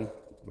travel,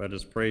 let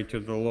us pray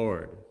to the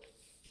Lord,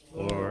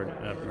 Lord,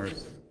 have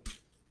mercy.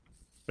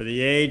 For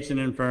the aged and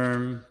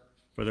infirm,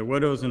 for the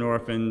widows and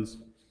orphans,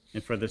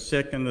 and for the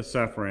sick and the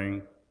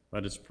suffering,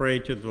 let us pray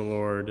to the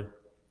Lord,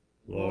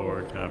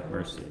 Lord, have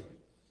mercy.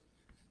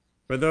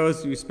 For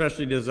those who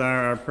especially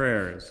desire our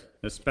prayers,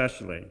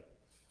 especially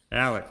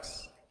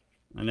Alex,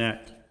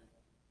 Annette,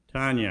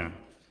 Tanya,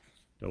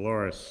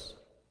 Dolores,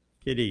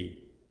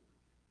 Kitty,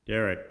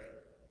 Derek,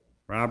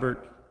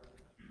 Robert,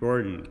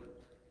 Gordon,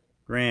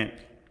 Grant,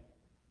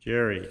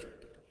 Jerry,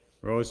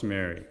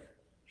 Rosemary,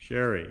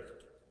 Sherry,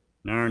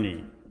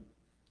 Narnie,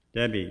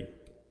 Debbie,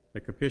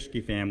 the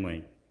Kopishki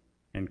family,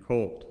 and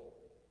Colt.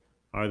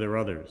 Are there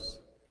others?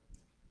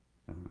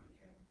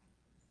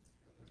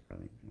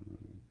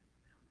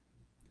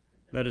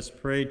 Let us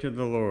pray to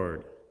the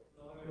Lord.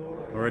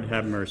 Lord,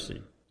 have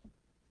mercy.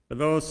 For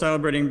those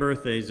celebrating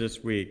birthdays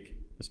this week,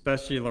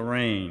 especially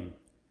Lorraine,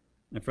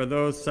 and for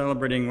those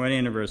celebrating wedding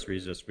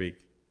anniversaries this week,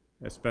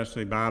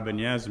 especially Bob and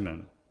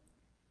Yasmin,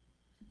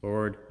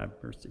 Lord, have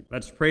mercy.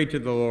 Let's pray to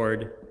the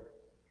Lord.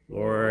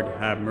 Lord,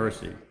 have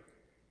mercy.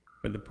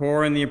 For the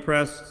poor and the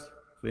oppressed,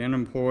 for the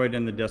unemployed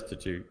and the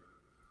destitute,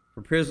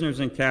 for prisoners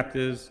and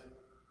captives,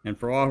 and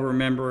for all who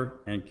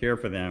remember and care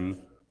for them,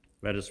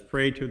 let us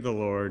pray to the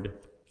Lord.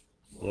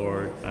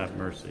 Lord, have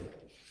mercy.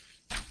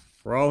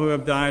 For all who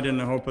have died in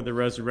the hope of the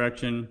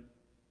resurrection,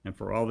 and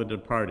for all the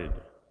departed,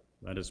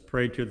 let us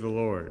pray to the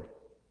Lord.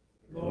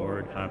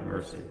 Lord, have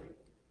mercy.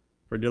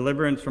 For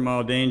deliverance from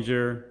all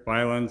danger,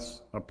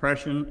 violence,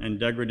 oppression, and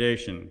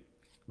degradation,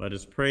 Let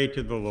us pray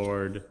to the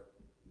Lord.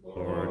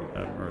 Lord,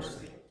 have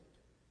mercy.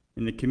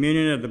 In the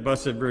communion of the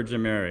Blessed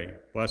Virgin Mary,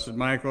 Blessed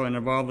Michael, and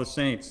of all the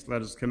saints,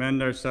 let us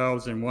commend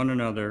ourselves and one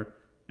another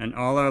and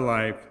all our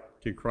life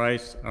to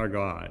Christ our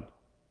God.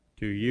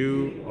 To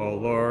you, O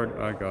Lord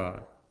our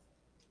God.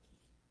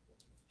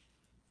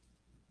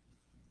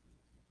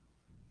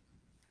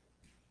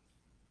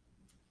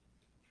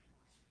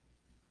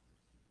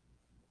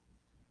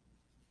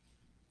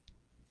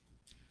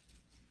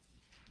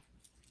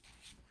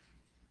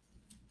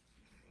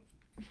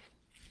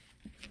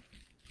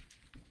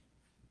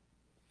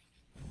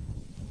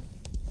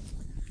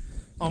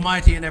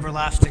 Almighty and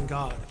everlasting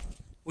God,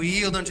 we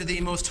yield unto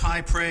thee most high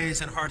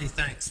praise and hearty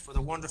thanks for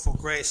the wonderful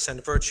grace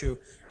and virtue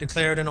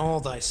declared in all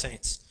thy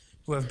saints,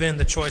 who have been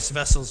the choice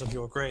vessels of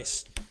your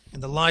grace,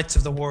 and the lights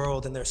of the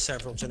world in their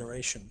several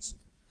generations.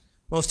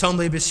 Most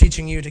humbly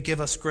beseeching you to give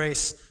us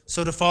grace,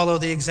 so to follow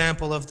the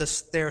example of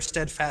their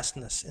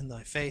steadfastness in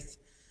thy faith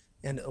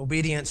and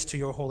obedience to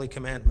your holy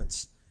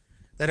commandments,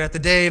 that at the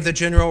day of the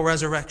general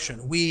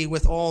resurrection, we,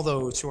 with all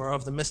those who are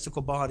of the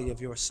mystical body of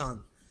your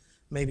Son,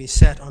 may be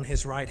set on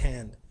his right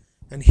hand,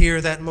 and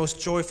hear that most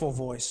joyful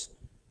voice,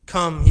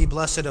 "Come, ye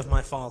blessed of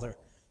my Father,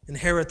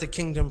 inherit the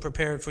kingdom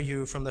prepared for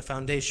you from the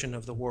foundation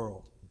of the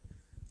world."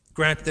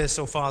 Grant this,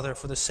 O Father,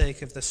 for the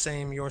sake of the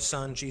same your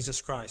Son,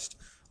 Jesus Christ,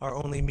 our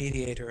only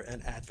mediator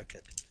and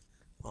advocate.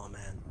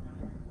 Amen.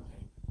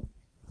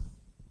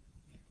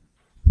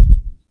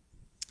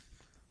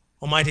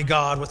 Almighty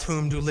God, with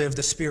whom do live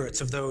the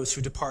spirits of those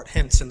who depart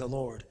hence in the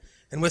Lord,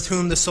 and with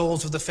whom the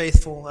souls of the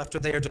faithful, after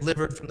they are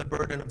delivered from the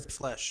burden of the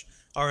flesh,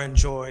 are in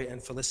joy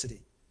and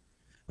felicity.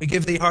 We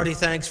give thee hearty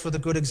thanks for the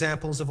good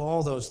examples of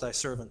all those thy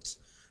servants,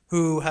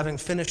 who, having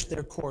finished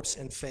their course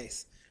in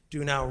faith,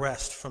 do now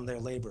rest from their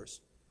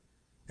labors.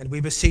 And we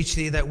beseech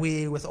thee that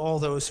we, with all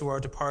those who are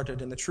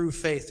departed in the true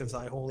faith of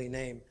thy holy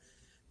name,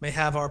 may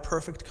have our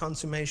perfect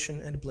consummation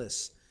and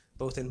bliss,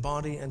 both in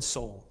body and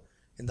soul,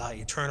 in thy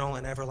eternal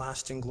and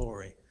everlasting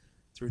glory,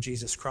 through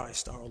Jesus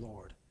Christ our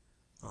Lord.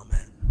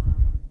 Amen.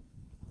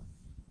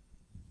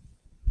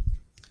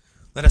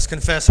 Let us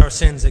confess our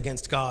sins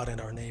against God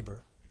and our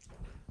neighbor.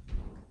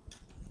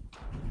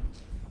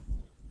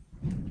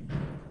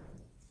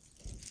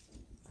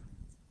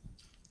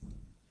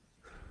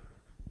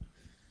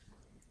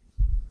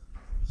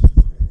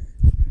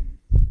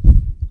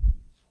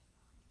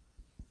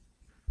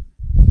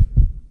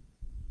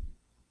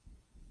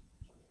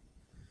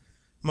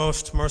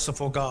 Most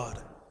merciful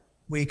God,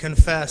 we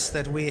confess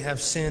that we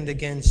have sinned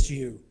against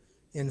you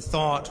in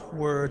thought,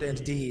 word,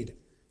 and deed,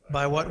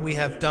 by what we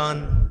have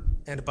done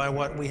and by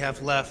what we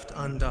have left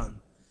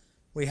undone.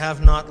 We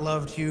have not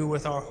loved you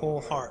with our whole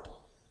heart.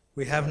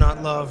 We have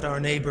not loved our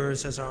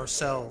neighbors as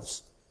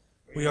ourselves.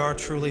 We are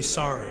truly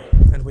sorry,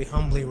 and we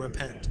humbly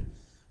repent.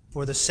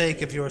 For the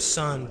sake of your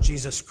Son,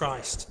 Jesus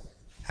Christ,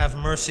 have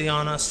mercy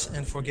on us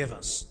and forgive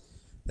us,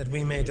 that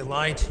we may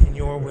delight in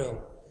your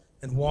will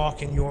and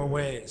walk in your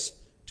ways,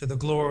 to the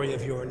glory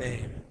of your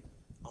name.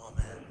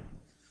 Amen.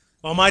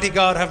 Almighty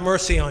God, have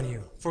mercy on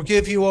you,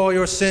 forgive you all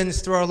your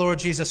sins through our Lord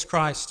Jesus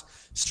Christ,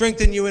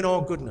 strengthen you in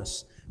all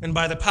goodness, and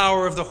by the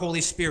power of the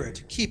Holy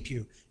Spirit, keep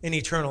you in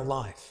eternal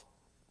life.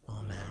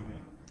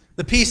 Amen.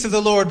 The peace of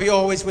the Lord be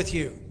always with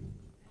you.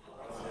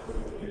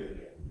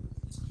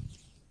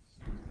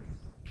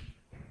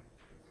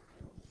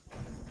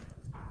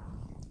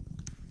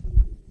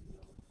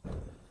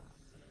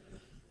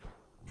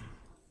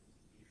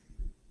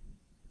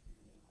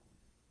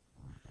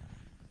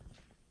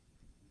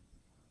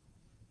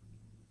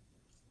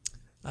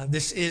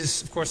 This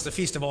is, of course, the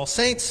Feast of All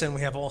Saints, and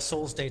we have All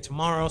Souls Day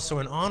tomorrow. So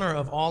in honor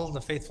of all of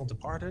the faithful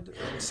departed,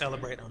 we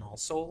celebrate on All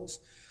Souls.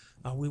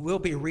 We will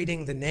be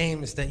reading the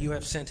names that you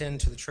have sent in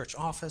to the church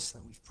office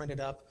that we've printed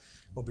up.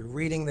 We'll be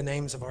reading the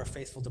names of our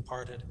faithful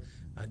departed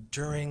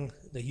during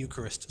the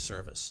Eucharist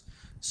service.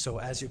 So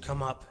as you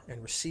come up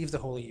and receive the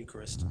Holy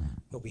Eucharist,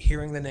 you'll be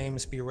hearing the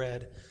names be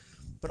read.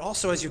 But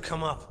also as you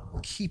come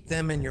up, keep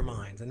them in your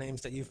mind, the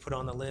names that you've put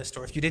on the list.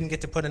 Or if you didn't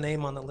get to put a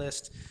name on the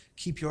list,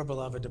 keep your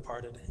beloved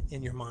departed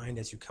in your mind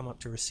as you come up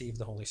to receive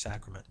the Holy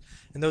Sacrament.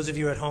 And those of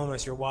you at home,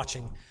 as you're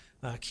watching,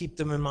 keep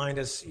them in mind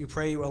as you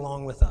pray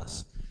along with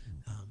us.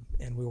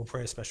 And we will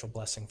pray a special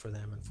blessing for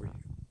them and for you.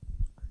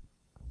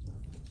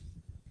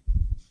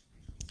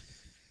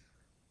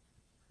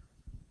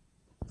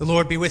 The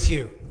Lord be with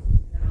you.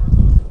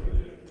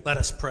 Let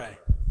us pray.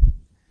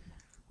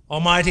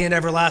 Almighty and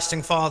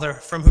everlasting Father,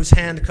 from whose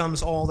hand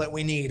comes all that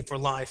we need for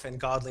life and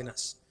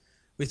godliness,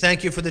 we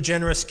thank you for the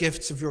generous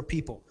gifts of your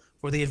people,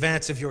 for the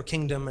advance of your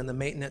kingdom and the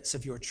maintenance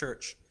of your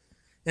church.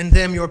 In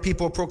them your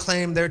people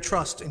proclaim their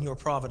trust in your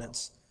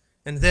providence.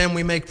 In them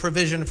we make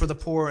provision for the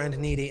poor and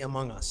needy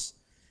among us.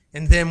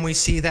 In them we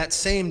see that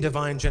same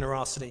divine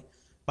generosity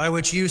by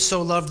which you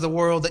so loved the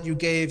world that you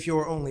gave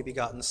your only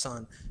begotten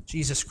Son,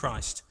 Jesus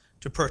Christ,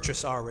 to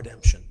purchase our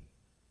redemption.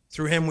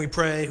 Through him we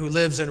pray, who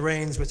lives and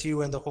reigns with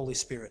you and the Holy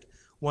Spirit,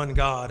 one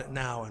God,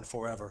 now and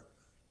forever.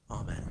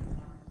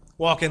 Amen.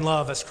 Walk in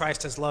love as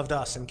Christ has loved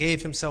us and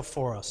gave himself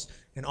for us,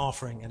 an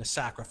offering and a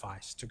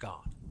sacrifice to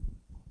God.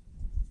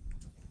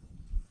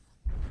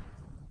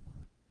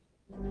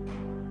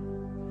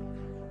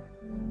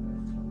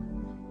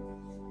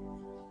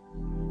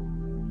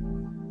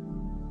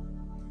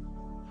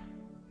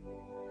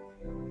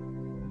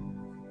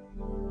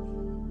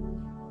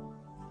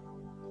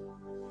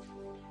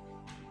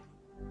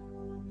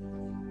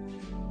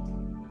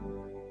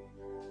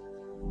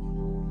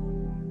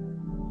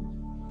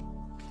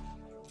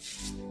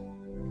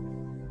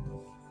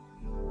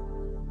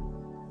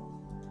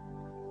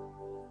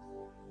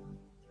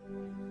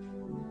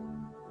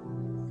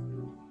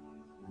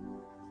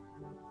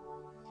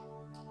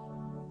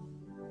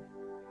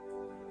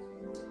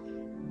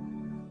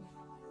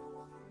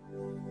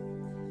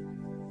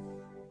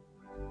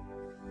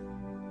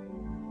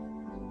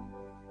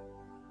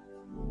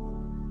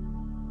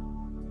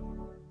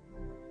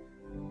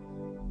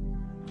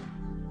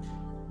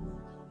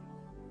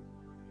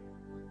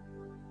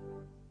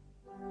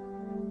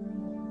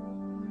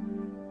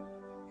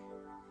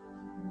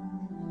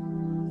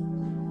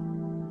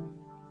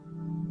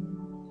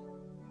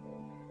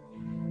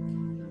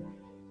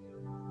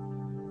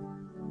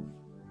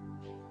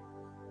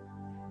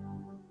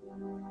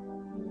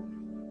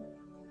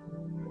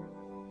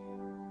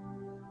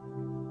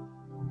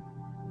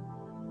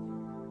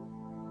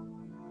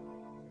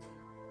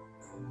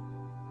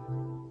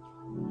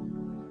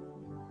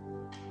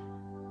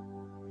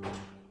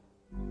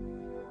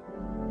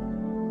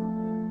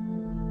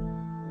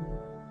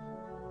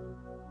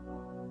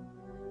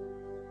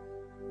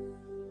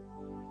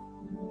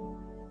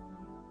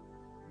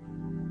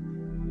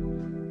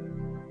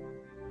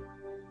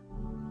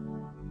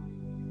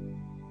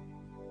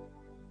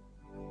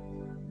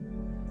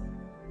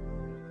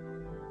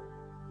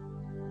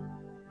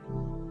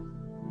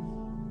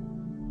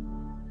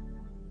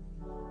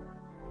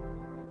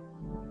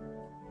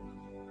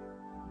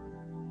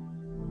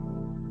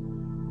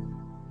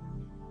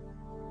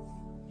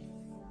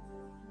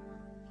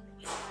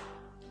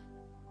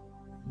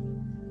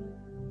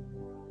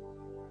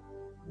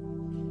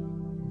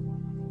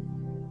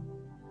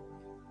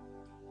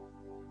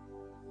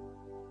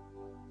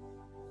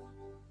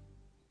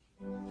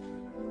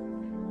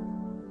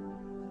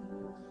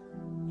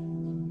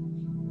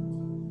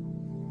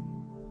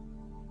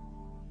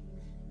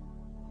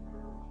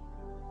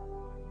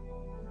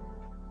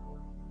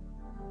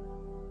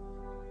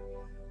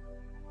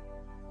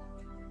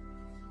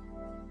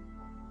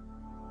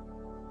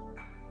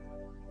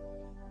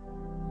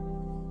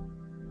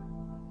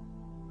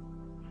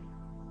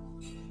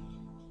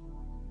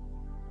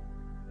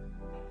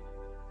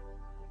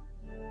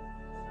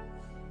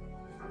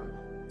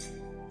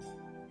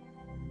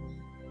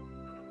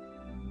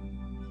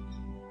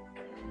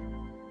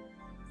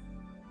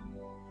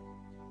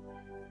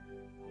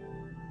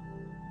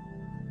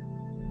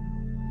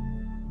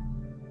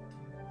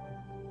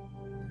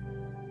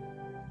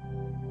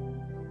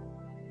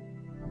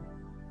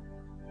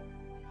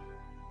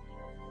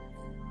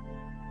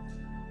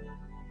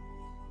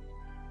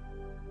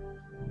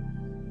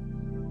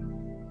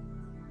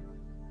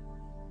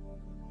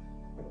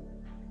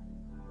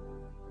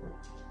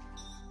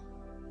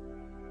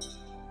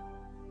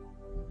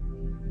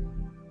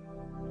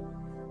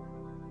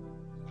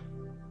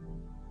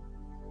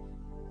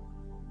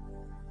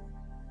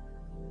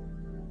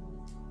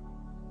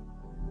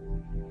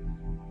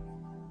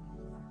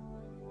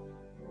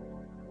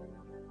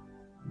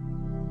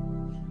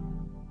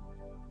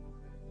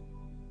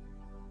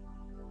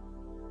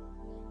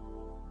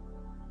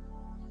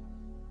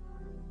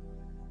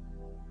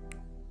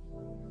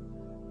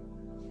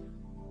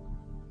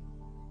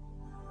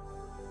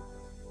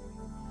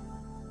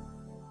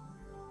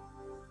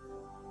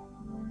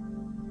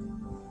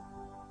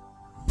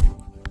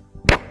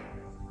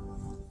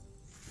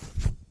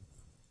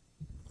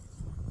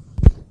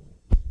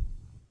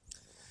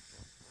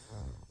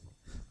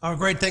 Our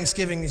great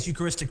Thanksgiving is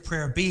Eucharistic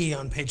Prayer B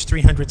on page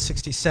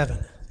 367,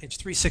 page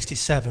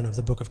 367 of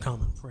the Book of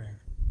Common Prayer.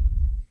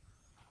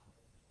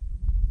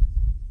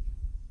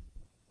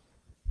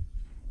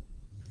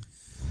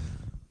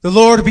 The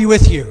Lord be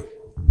with you.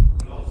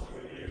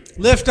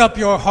 Lift up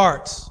your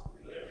hearts.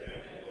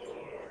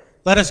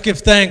 Let us give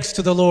thanks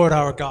to the Lord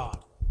our God.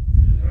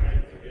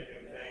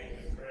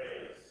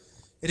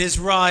 It is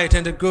right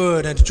and a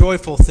good and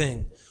joyful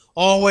thing,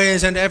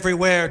 always and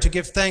everywhere, to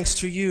give thanks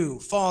to you,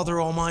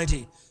 Father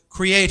Almighty,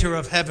 Creator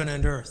of heaven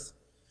and earth.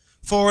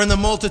 For in the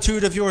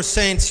multitude of your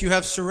saints you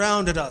have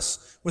surrounded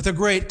us with a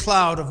great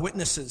cloud of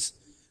witnesses,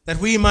 that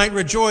we might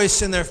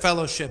rejoice in their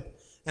fellowship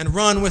and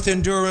run with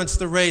endurance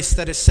the race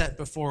that is set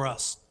before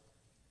us,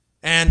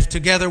 and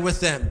together with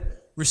them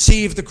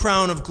receive the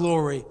crown of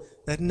glory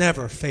that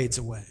never fades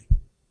away.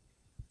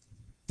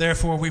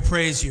 Therefore we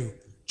praise you,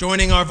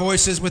 joining our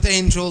voices with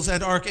angels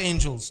and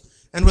archangels,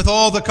 and with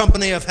all the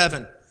company of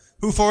heaven,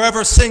 who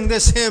forever sing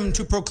this hymn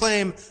to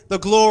proclaim the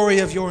glory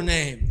of your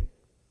name.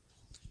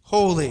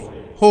 Holy,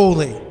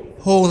 holy,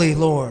 holy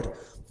Lord,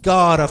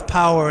 God of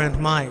power and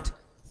might,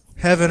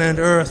 heaven and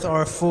earth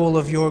are full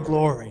of your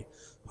glory.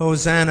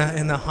 Hosanna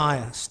in the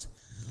highest.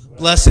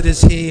 Blessed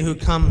is he who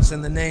comes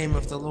in the name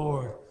of the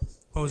Lord.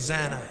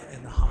 Hosanna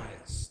in the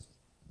highest.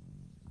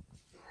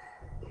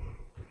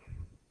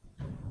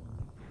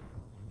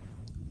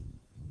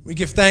 We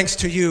give thanks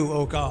to you,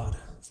 O God,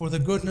 for the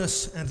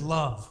goodness and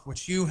love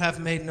which you have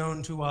made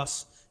known to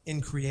us in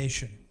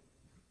creation,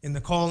 in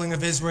the calling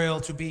of Israel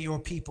to be your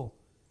people,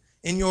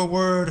 in your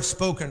word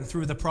spoken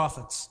through the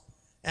prophets,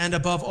 and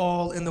above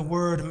all in the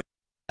word made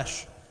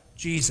flesh,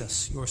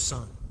 Jesus, your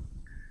Son.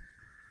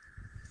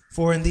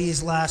 For in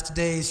these last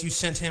days you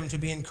sent him to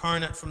be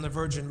incarnate from the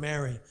Virgin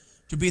Mary,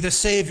 to be the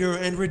Savior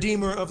and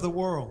Redeemer of the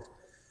world.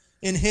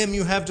 In him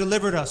you have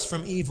delivered us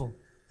from evil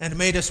and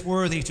made us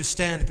worthy to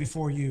stand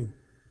before you.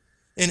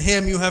 In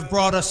him you have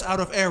brought us out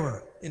of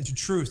error into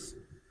truth,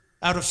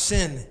 out of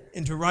sin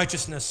into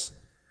righteousness,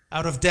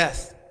 out of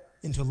death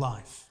into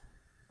life.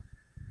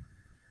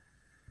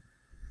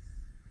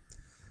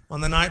 On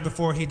the night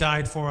before he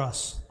died for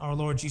us, our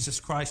Lord Jesus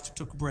Christ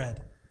took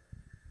bread.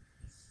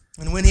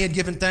 And when he had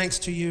given thanks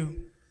to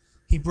you,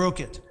 he broke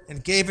it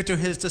and gave it to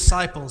his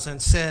disciples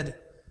and said,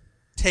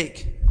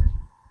 "Take,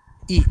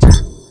 eat.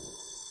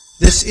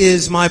 This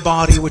is my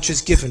body which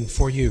is given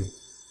for you.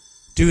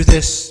 Do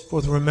this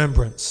for the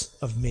remembrance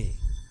of me."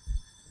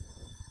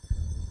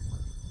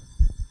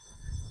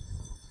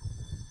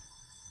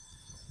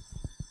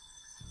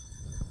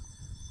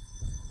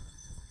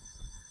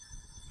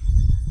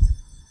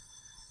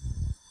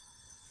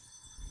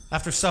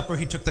 After supper,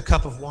 he took the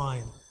cup of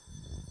wine.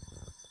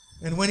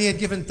 And when he had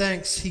given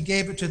thanks, he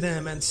gave it to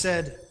them and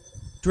said,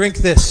 "Drink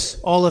this,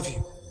 all of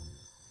you.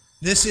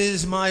 This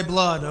is my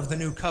blood of the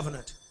new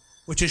covenant,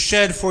 which is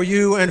shed for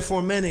you and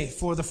for many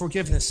for the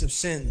forgiveness of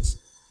sins.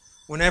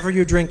 Whenever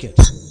you drink it,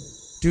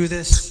 do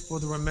this for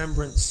the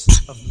remembrance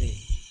of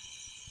me."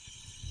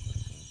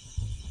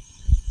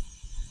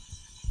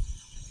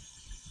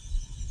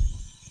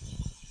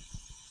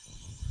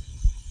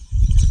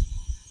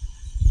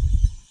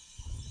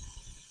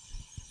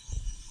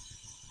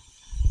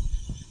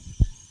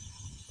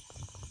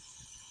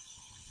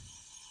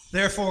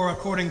 Therefore,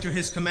 according to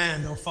his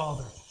command, O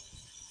Father,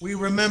 we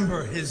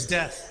remember his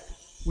death.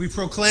 We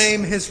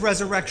proclaim his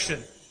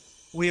resurrection.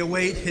 We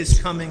await his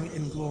coming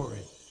in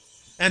glory.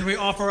 And we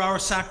offer our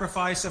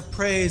sacrifice of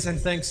praise and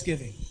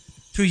thanksgiving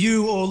to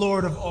you, O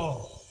Lord of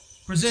all,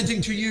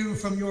 presenting to you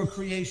from your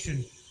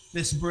creation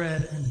this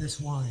bread and this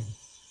wine.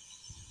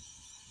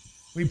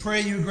 We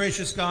pray you,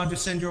 gracious God, to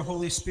send your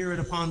Holy Spirit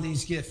upon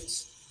these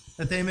gifts,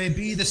 that they may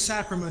be the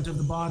sacrament of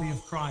the body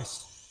of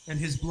Christ and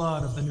his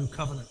blood of the new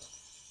covenant.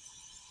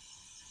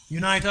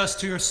 Unite us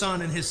to your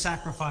Son and his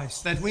sacrifice,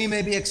 that we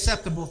may be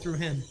acceptable through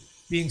him,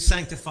 being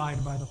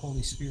sanctified by the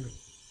Holy Spirit.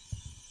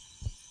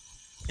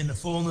 In the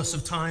fullness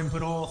of time,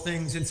 put all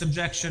things in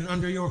subjection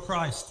under your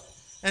Christ,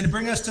 and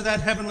bring us to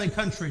that heavenly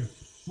country,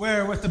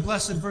 where with the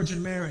Blessed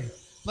Virgin Mary,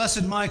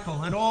 Blessed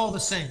Michael, and all the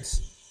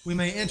saints, we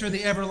may enter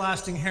the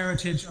everlasting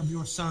heritage of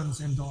your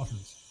sons and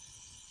daughters.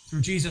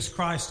 Through Jesus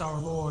Christ our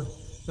Lord,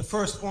 the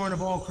firstborn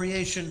of all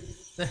creation,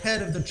 the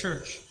head of the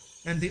church,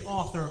 and the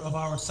author of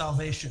our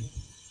salvation.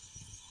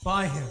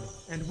 By him,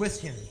 and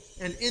with him,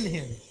 and in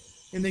him,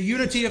 in the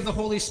unity of the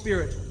Holy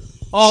Spirit,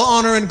 all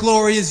honor and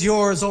glory is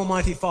yours,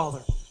 Almighty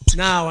Father,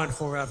 now and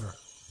forever.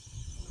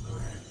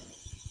 Amen.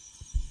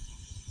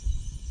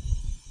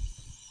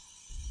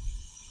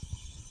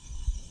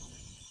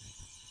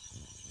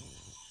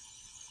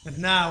 And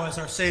now, as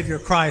our Savior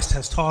Christ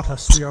has taught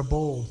us, we are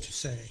bold to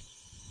say,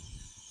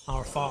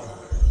 Our Father,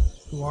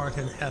 who art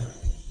in heaven,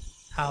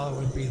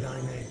 hallowed be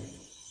thy name.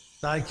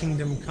 Thy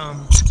kingdom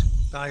come,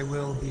 thy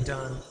will be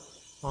done,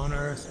 on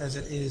earth as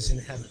it is in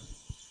heaven.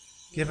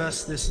 Give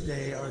us this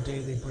day our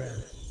daily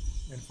bread,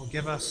 and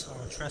forgive us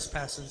our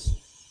trespasses,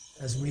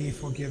 as we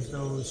forgive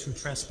those who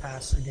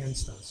trespass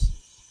against us.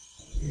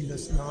 Lead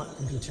us not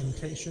into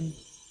temptation,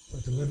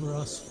 but deliver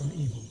us from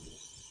evil.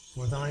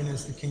 For thine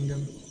is the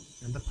kingdom,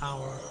 and the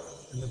power,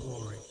 and the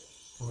glory,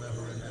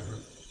 forever and ever.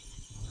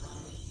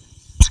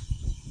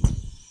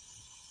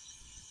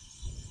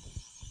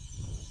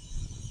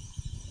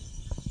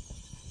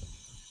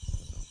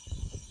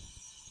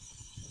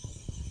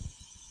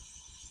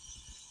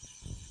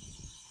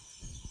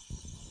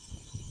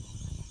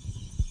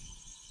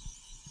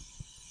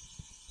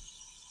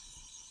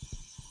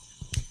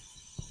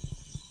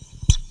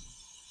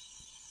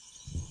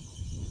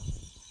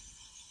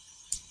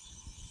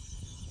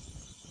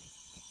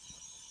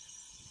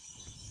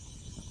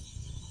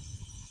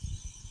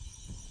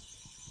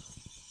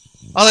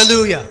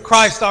 Hallelujah!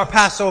 Christ our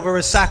Passover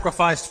is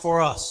sacrificed for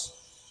us.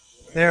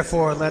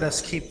 Therefore, let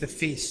us keep the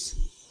feast.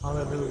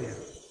 Hallelujah.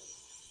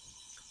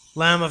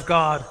 Lamb of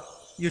God,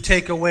 you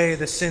take away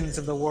the sins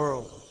of the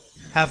world.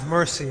 Have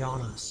mercy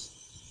on us.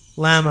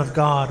 Lamb of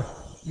God,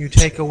 you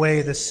take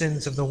away the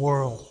sins of the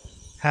world.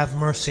 Have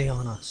mercy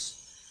on us.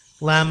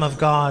 Lamb of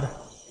God,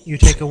 you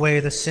take away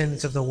the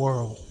sins of the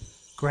world.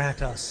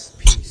 Grant us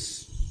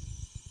peace.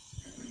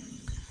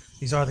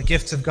 These are the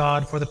gifts of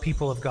God for the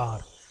people of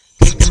God.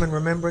 Take them in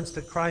remembrance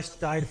that Christ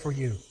died for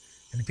you,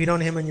 and feed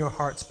on him in your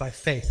hearts by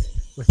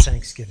faith with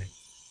thanksgiving.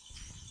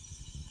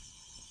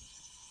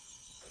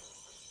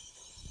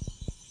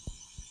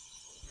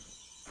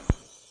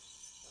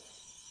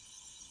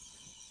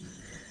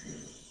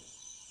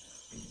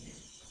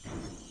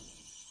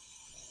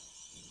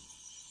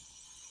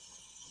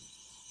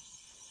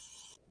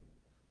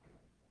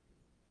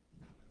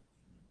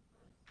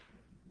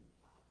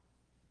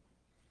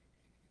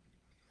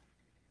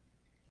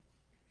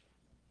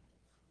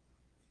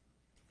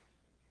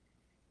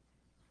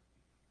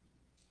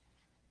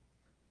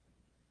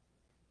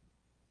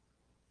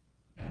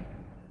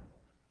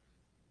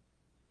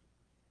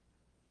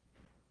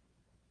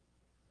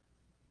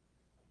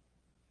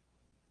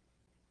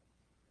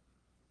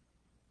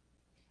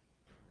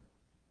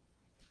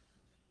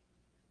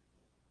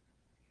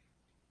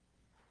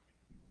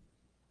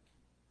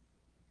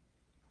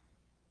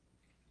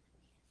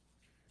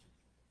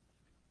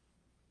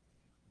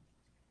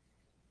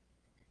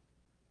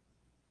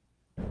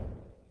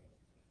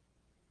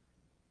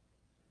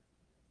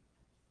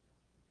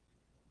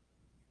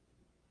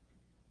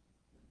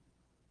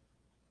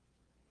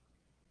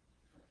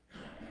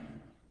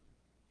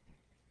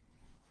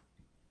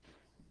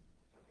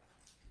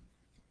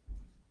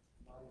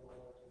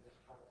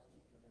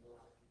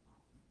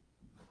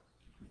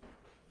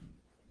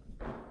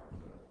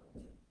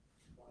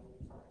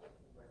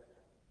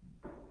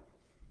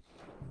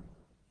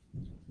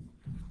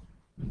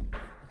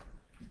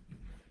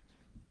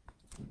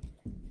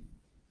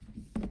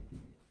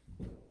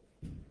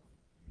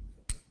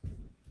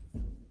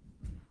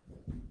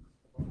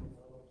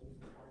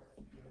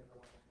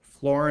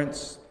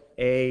 Florence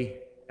A.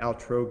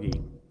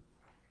 Altrogi,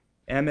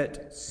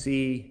 Emmett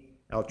C.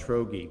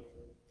 Altrogi,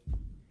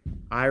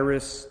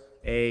 Iris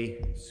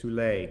A.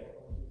 Soule,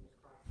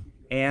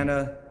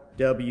 Anna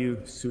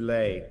W.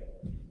 Soule,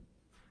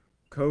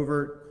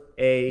 Covert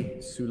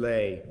A.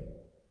 Soule,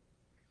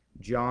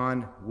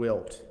 John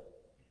Wilt,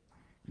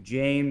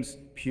 James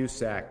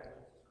Pusack,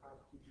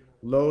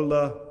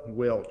 Lola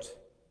Wilt,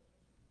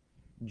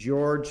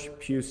 George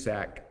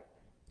Pusack,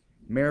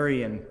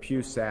 Marion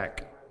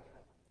Pusack,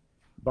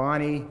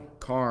 Bonnie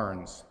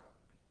Carnes,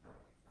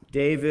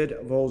 David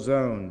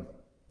Volzone,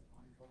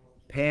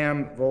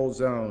 Pam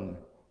Volzone,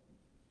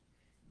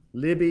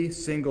 Libby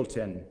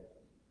Singleton,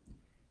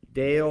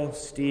 Dale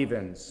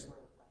Stevens,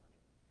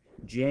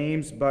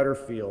 James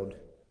Butterfield,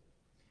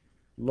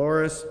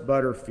 Loris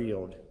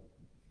Butterfield,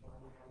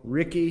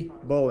 Ricky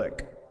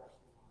Bullock,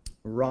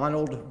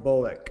 Ronald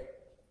Bullock,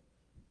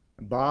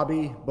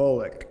 Bobby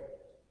Bullock,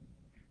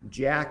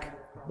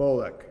 Jack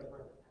Bullock,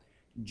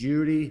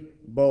 Judy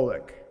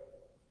Bullock,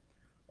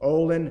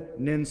 Olin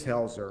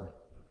Ninshelzer,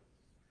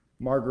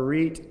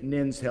 Marguerite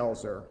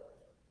Ninshelzer,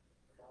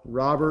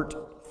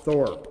 Robert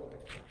Thorpe,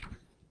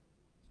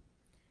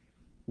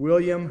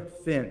 William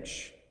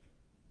Finch,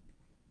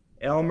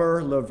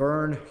 Elmer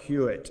Laverne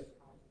Hewitt,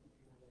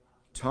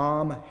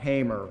 Tom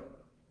Hamer,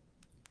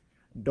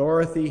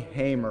 Dorothy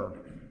Hamer,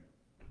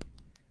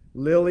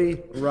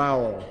 Lily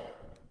Rowell,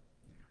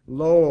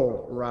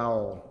 Lowell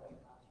Rowell,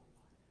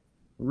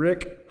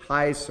 Rick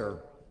Heiser,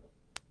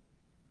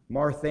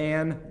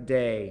 Marthann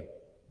Day,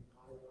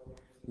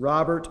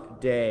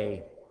 Robert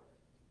Day,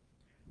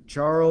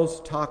 Charles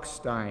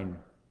Tockstein,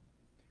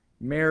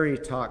 Mary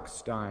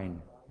Tockstein,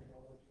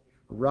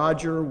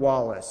 Roger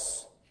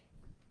Wallace,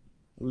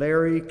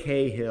 Larry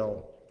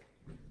Cahill,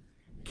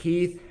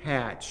 Keith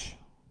Hatch,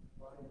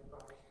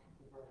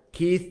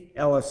 Keith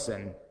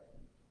Ellison,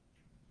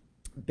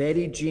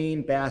 Betty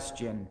Jean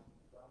Bastian,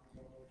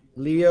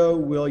 Leo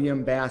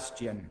William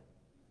Bastian,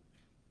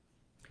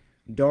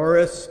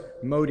 Doris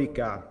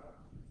Modica,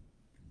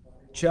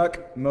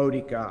 Chuck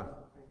Modica,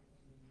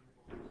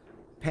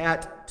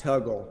 Pat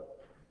Tuggle,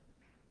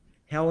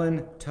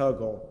 Helen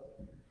Tuggle,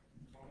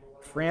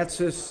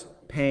 Francis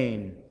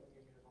Payne,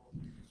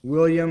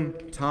 William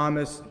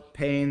Thomas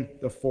Payne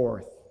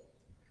IV,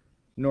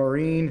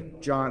 Noreen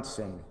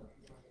Johnson,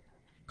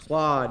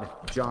 Claude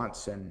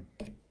Johnson,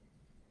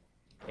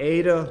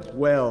 Ada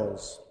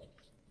Wells,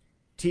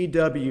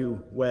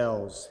 T.W.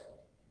 Wells,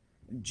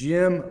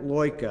 Jim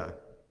Loika,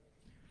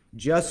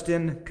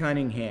 Justin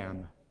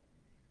Cunningham,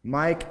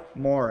 Mike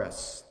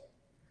Morris,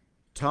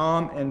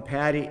 Tom and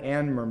Patty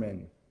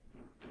Anmerman,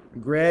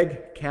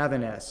 Greg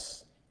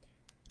Cavanes,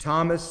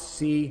 Thomas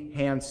C.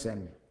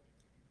 Hansen,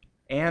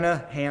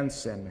 Anna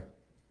Hansen,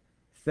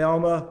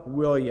 Thelma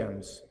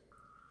Williams,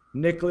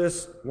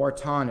 Nicholas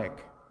Wartonic,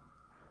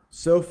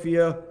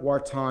 Sophia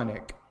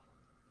Wartonic,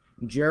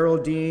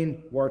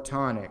 Geraldine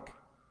Wartonic,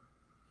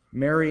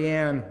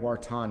 Marianne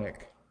Wartonic,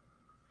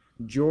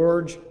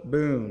 George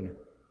Boone,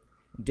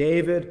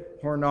 David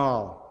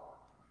Hornall,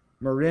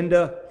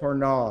 Marinda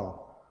Hornall,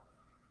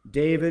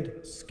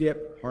 David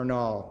Skip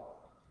Hornall,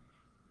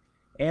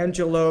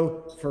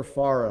 Angelo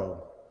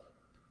Ferfaro,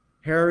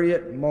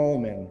 Harriet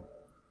Moelmann,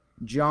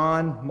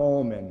 John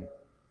Moelmann,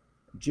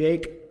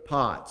 Jake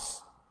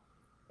Potts,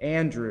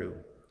 Andrew,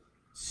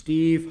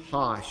 Steve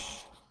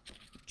Hosh,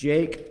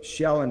 Jake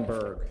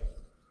Schellenberg,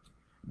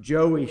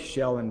 Joey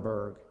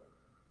Schellenberg,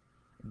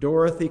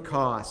 Dorothy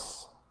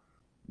Koss,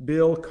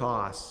 Bill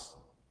Koss,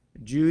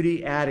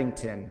 Judy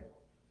Addington,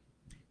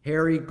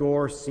 Harry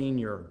Gore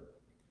Sr.,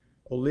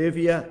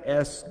 Olivia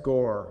S.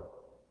 Gore,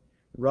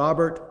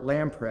 Robert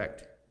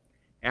Lamprecht,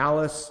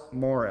 Alice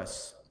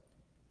Morris,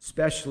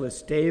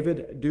 Specialist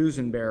David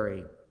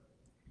Dusenberry,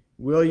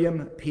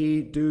 William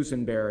P.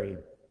 Dusenberry,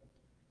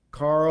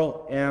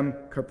 Carl M.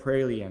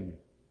 Kapralian,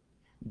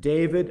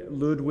 David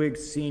Ludwig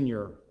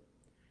Sr.,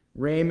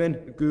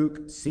 Raymond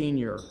Gook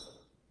Sr.,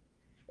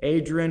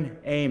 Adrian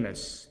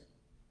Amos,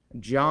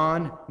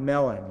 John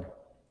Mellon,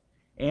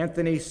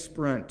 Anthony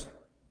Sprunt,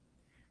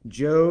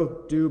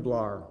 Joe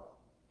Dublar,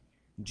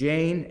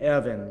 Jane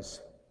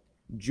Evans,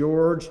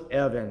 George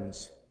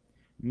Evans,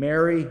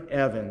 Mary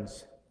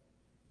Evans,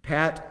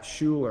 Pat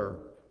Schuler,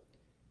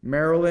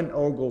 Marilyn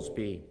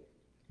Oglesby,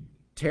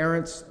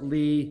 Terrence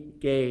Lee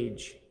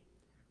Gage,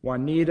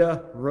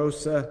 Juanita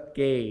Rosa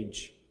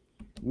Gage,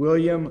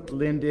 William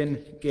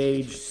Lyndon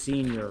Gage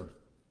Sr.,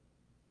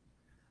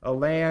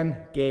 Alan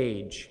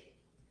Gage,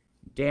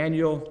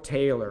 Daniel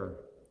Taylor,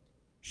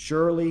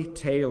 Shirley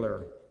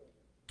Taylor,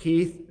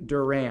 Keith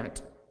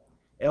Durant,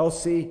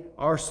 Elsie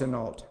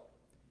Arsenault,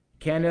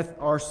 Kenneth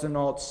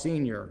Arsenault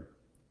Sr.,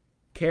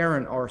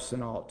 Karen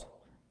Arsenault,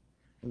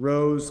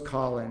 Rose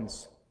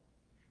Collins,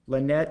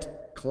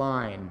 Lynette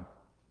Klein,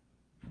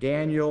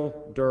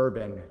 Daniel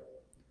Durbin,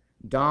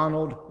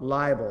 Donald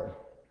Leibel,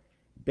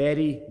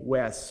 Betty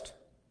West,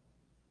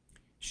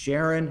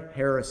 Sharon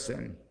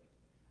Harrison,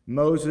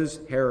 Moses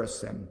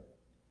Harrison,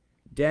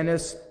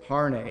 Dennis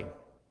Harney,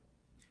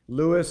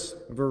 Louis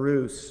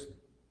Verus,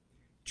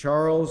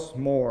 Charles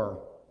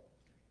Moore,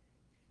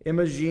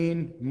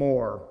 Imogene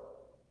Moore,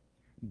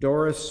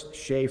 Doris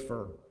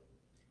Schaefer,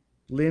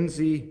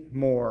 Lindsay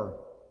Moore,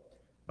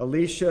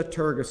 Alicia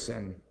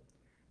Turgeson,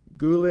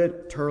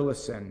 Gulid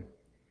Turleson,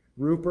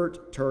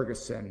 Rupert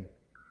Turgeson,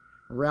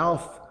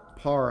 Ralph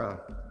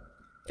Para,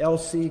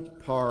 Elsie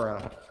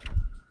Para,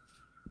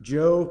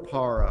 Joe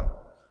Para,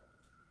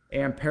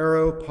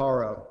 Ampero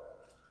Para,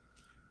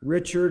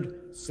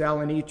 Richard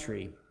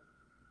Salinitri,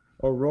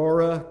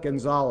 Aurora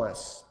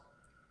Gonzalez,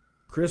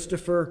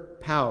 Christopher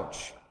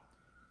Pouch,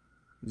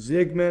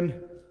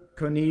 Zygmunt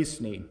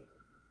Konisny,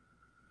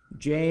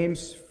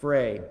 James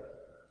Frey,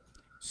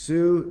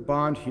 Sue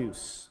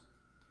Bondhus,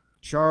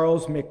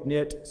 Charles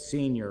McNitt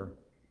Sr.,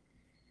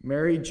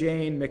 Mary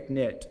Jane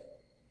McNitt,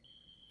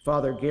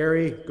 Father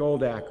Gary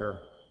Goldacker,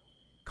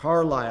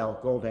 Carlisle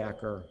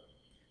Goldacker,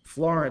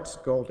 Florence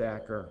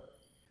Goldacker,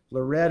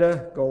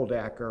 Loretta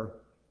Goldacker,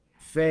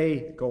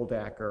 Faye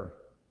Goldacker,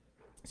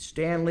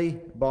 Stanley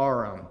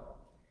Barham,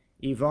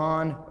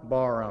 Yvonne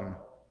Barham,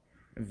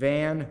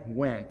 Van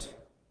Went,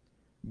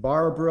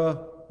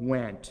 Barbara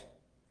Went,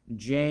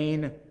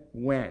 Jane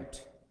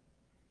Went,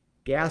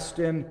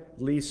 Gaston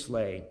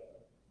Leasley,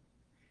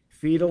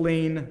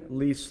 Fideline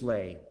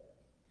Leasley,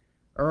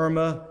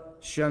 Irma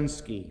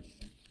Shunsky,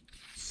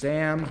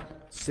 Sam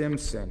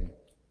Simpson.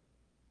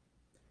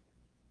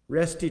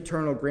 Rest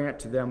eternal grant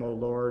to them, O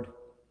Lord,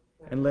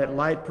 and let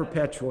light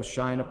perpetual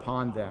shine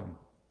upon them.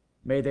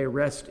 May they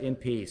rest in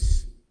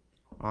peace.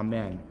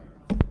 Amen.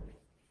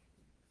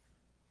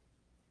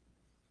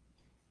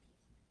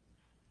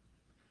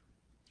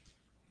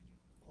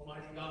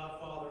 Almighty God,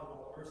 Father of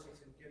all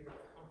mercies and giver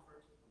of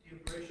comfort, deal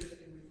graciously,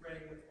 we pray,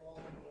 with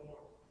all who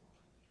mourn,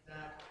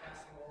 that,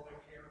 casting all their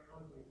care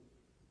upon you,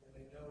 they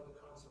may know the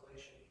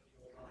consolation of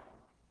your life.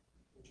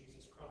 Through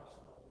Jesus Christ,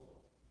 our Lord.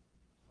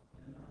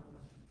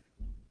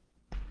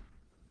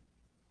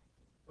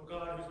 O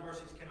God, whose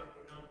mercies cannot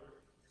be numbered,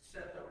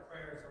 accept our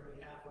prayers on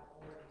behalf of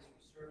all these your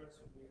servants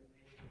whom we have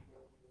made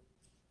before you.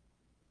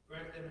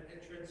 Grant them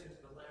entrance into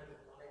the land of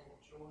light and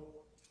joy,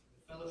 and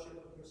the fellowship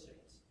of your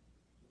saints.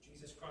 Through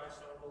Jesus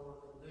Christ, our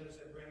Lord, who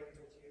lives and reigns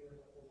with you in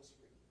the Holy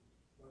Spirit,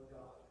 one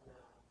God, now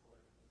and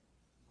forever.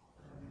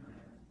 Amen.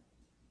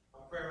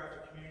 Our prayer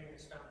after communion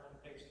is found on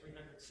page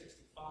 365.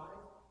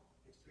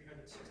 Page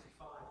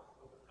 365 of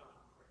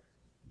Overcoming Prayer.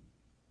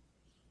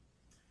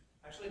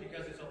 Actually,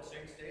 because it's All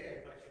Saints' Day,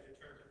 I invite you to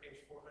turn to page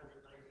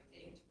 419.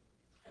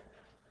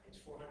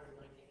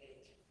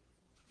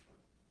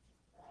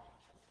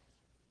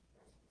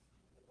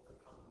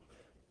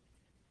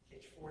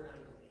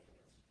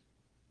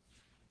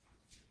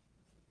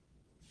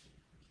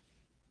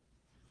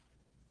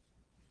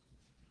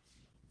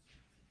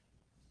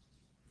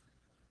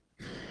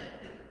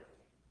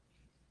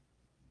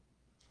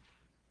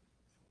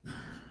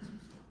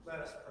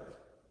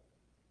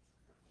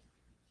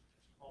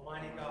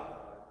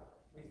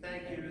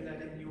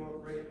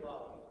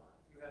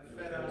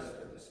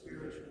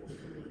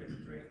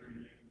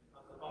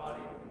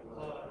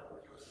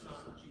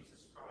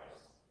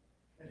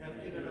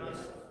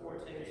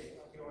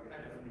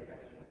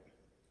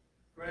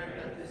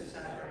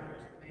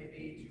 sacrament may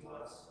be to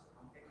us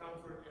a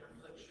comfort in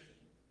affliction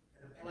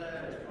and a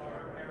pledge of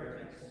our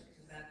inheritance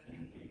in that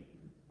kingdom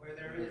where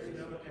there is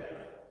no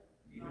death,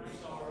 neither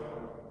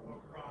sorrow nor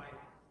crying,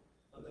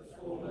 but the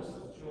fullness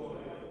of joy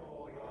of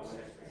all your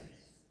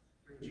saints.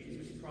 Through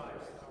Jesus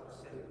Christ, our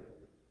Savior.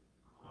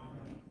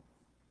 Amen.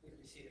 Please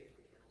be seated.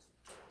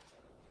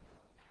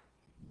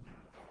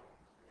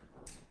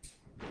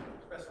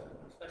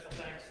 Special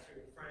thanks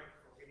to Frank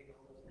for reading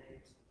all those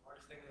names. The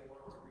hardest thing in the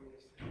world to read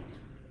is names.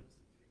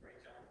 Great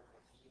job.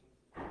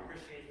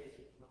 Appreciate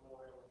his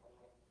memorial of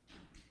all.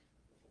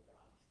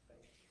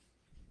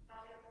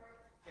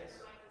 Yes.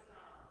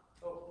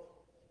 Oh.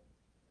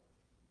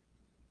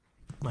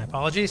 My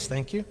apologies.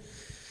 Thank you.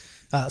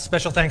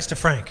 Special thanks to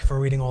Frank for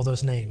reading all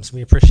those names.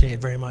 We appreciate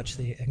very much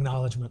the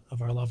acknowledgement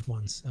of our loved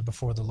ones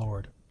before the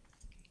Lord.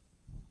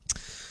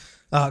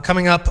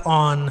 Coming up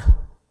on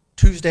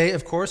Tuesday,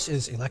 of course,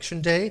 is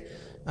Election Day.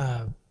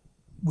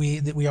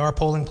 We are a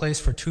polling place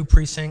for 2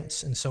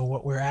 precincts, and so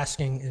what we're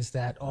asking is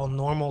that all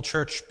normal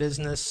church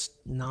business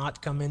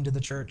not come into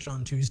the church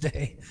on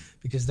Tuesday,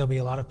 because there'll be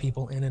a lot of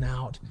people in and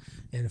out,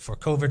 and for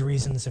COVID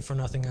reasons, if for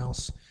nothing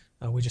else,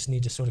 we just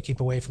need to sort of keep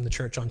away from the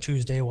church on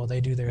Tuesday while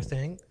they do their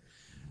thing.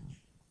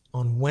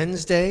 On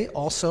Wednesday,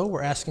 also,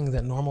 we're asking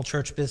that normal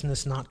church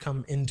business not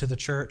come into the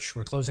church.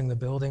 We're closing the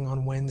building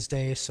on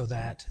Wednesday so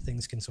that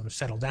things can sort of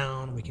settle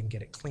down, we can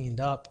get it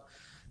cleaned up,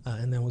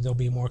 and then there'll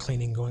be more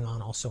cleaning going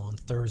on also on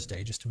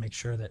Thursday, just to make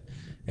sure that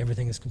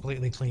everything is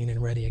completely clean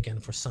and ready again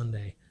for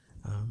Sunday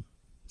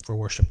for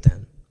worship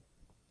then.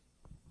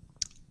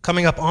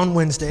 Coming up on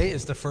Wednesday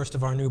is the first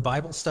of our new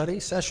Bible study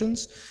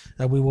sessions.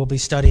 We will be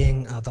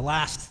studying the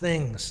last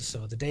things,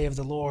 so the day of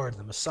the Lord,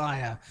 the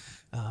Messiah,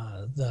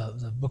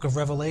 the book of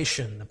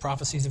Revelation, the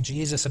prophecies of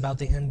Jesus about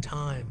the end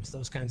times,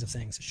 those kinds of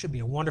things. It should be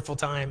a wonderful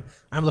time.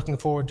 I'm looking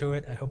forward to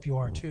it. I hope you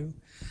are too.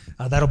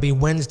 That'll be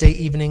Wednesday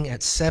evening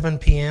at 7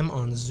 p.m.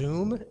 on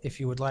Zoom.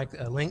 If you would like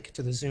a link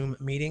to the Zoom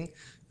meeting,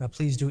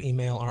 please do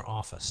email our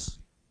office.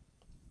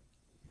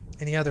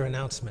 Any other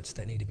announcements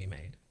that need to be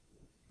made?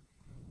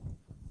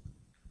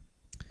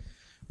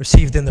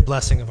 Receive then the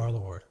blessing of our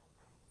Lord.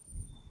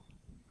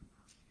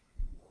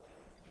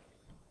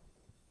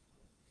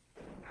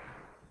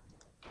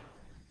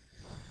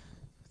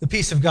 The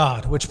peace of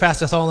God, which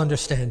passeth all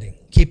understanding,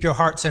 keep your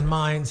hearts and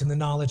minds in the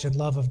knowledge and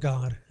love of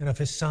God and of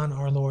his Son,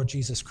 our Lord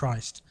Jesus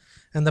Christ.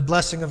 And the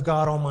blessing of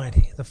God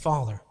Almighty, the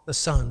Father, the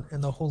Son,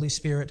 and the Holy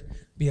Spirit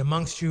be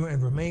amongst you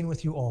and remain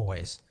with you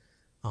always.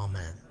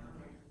 Amen.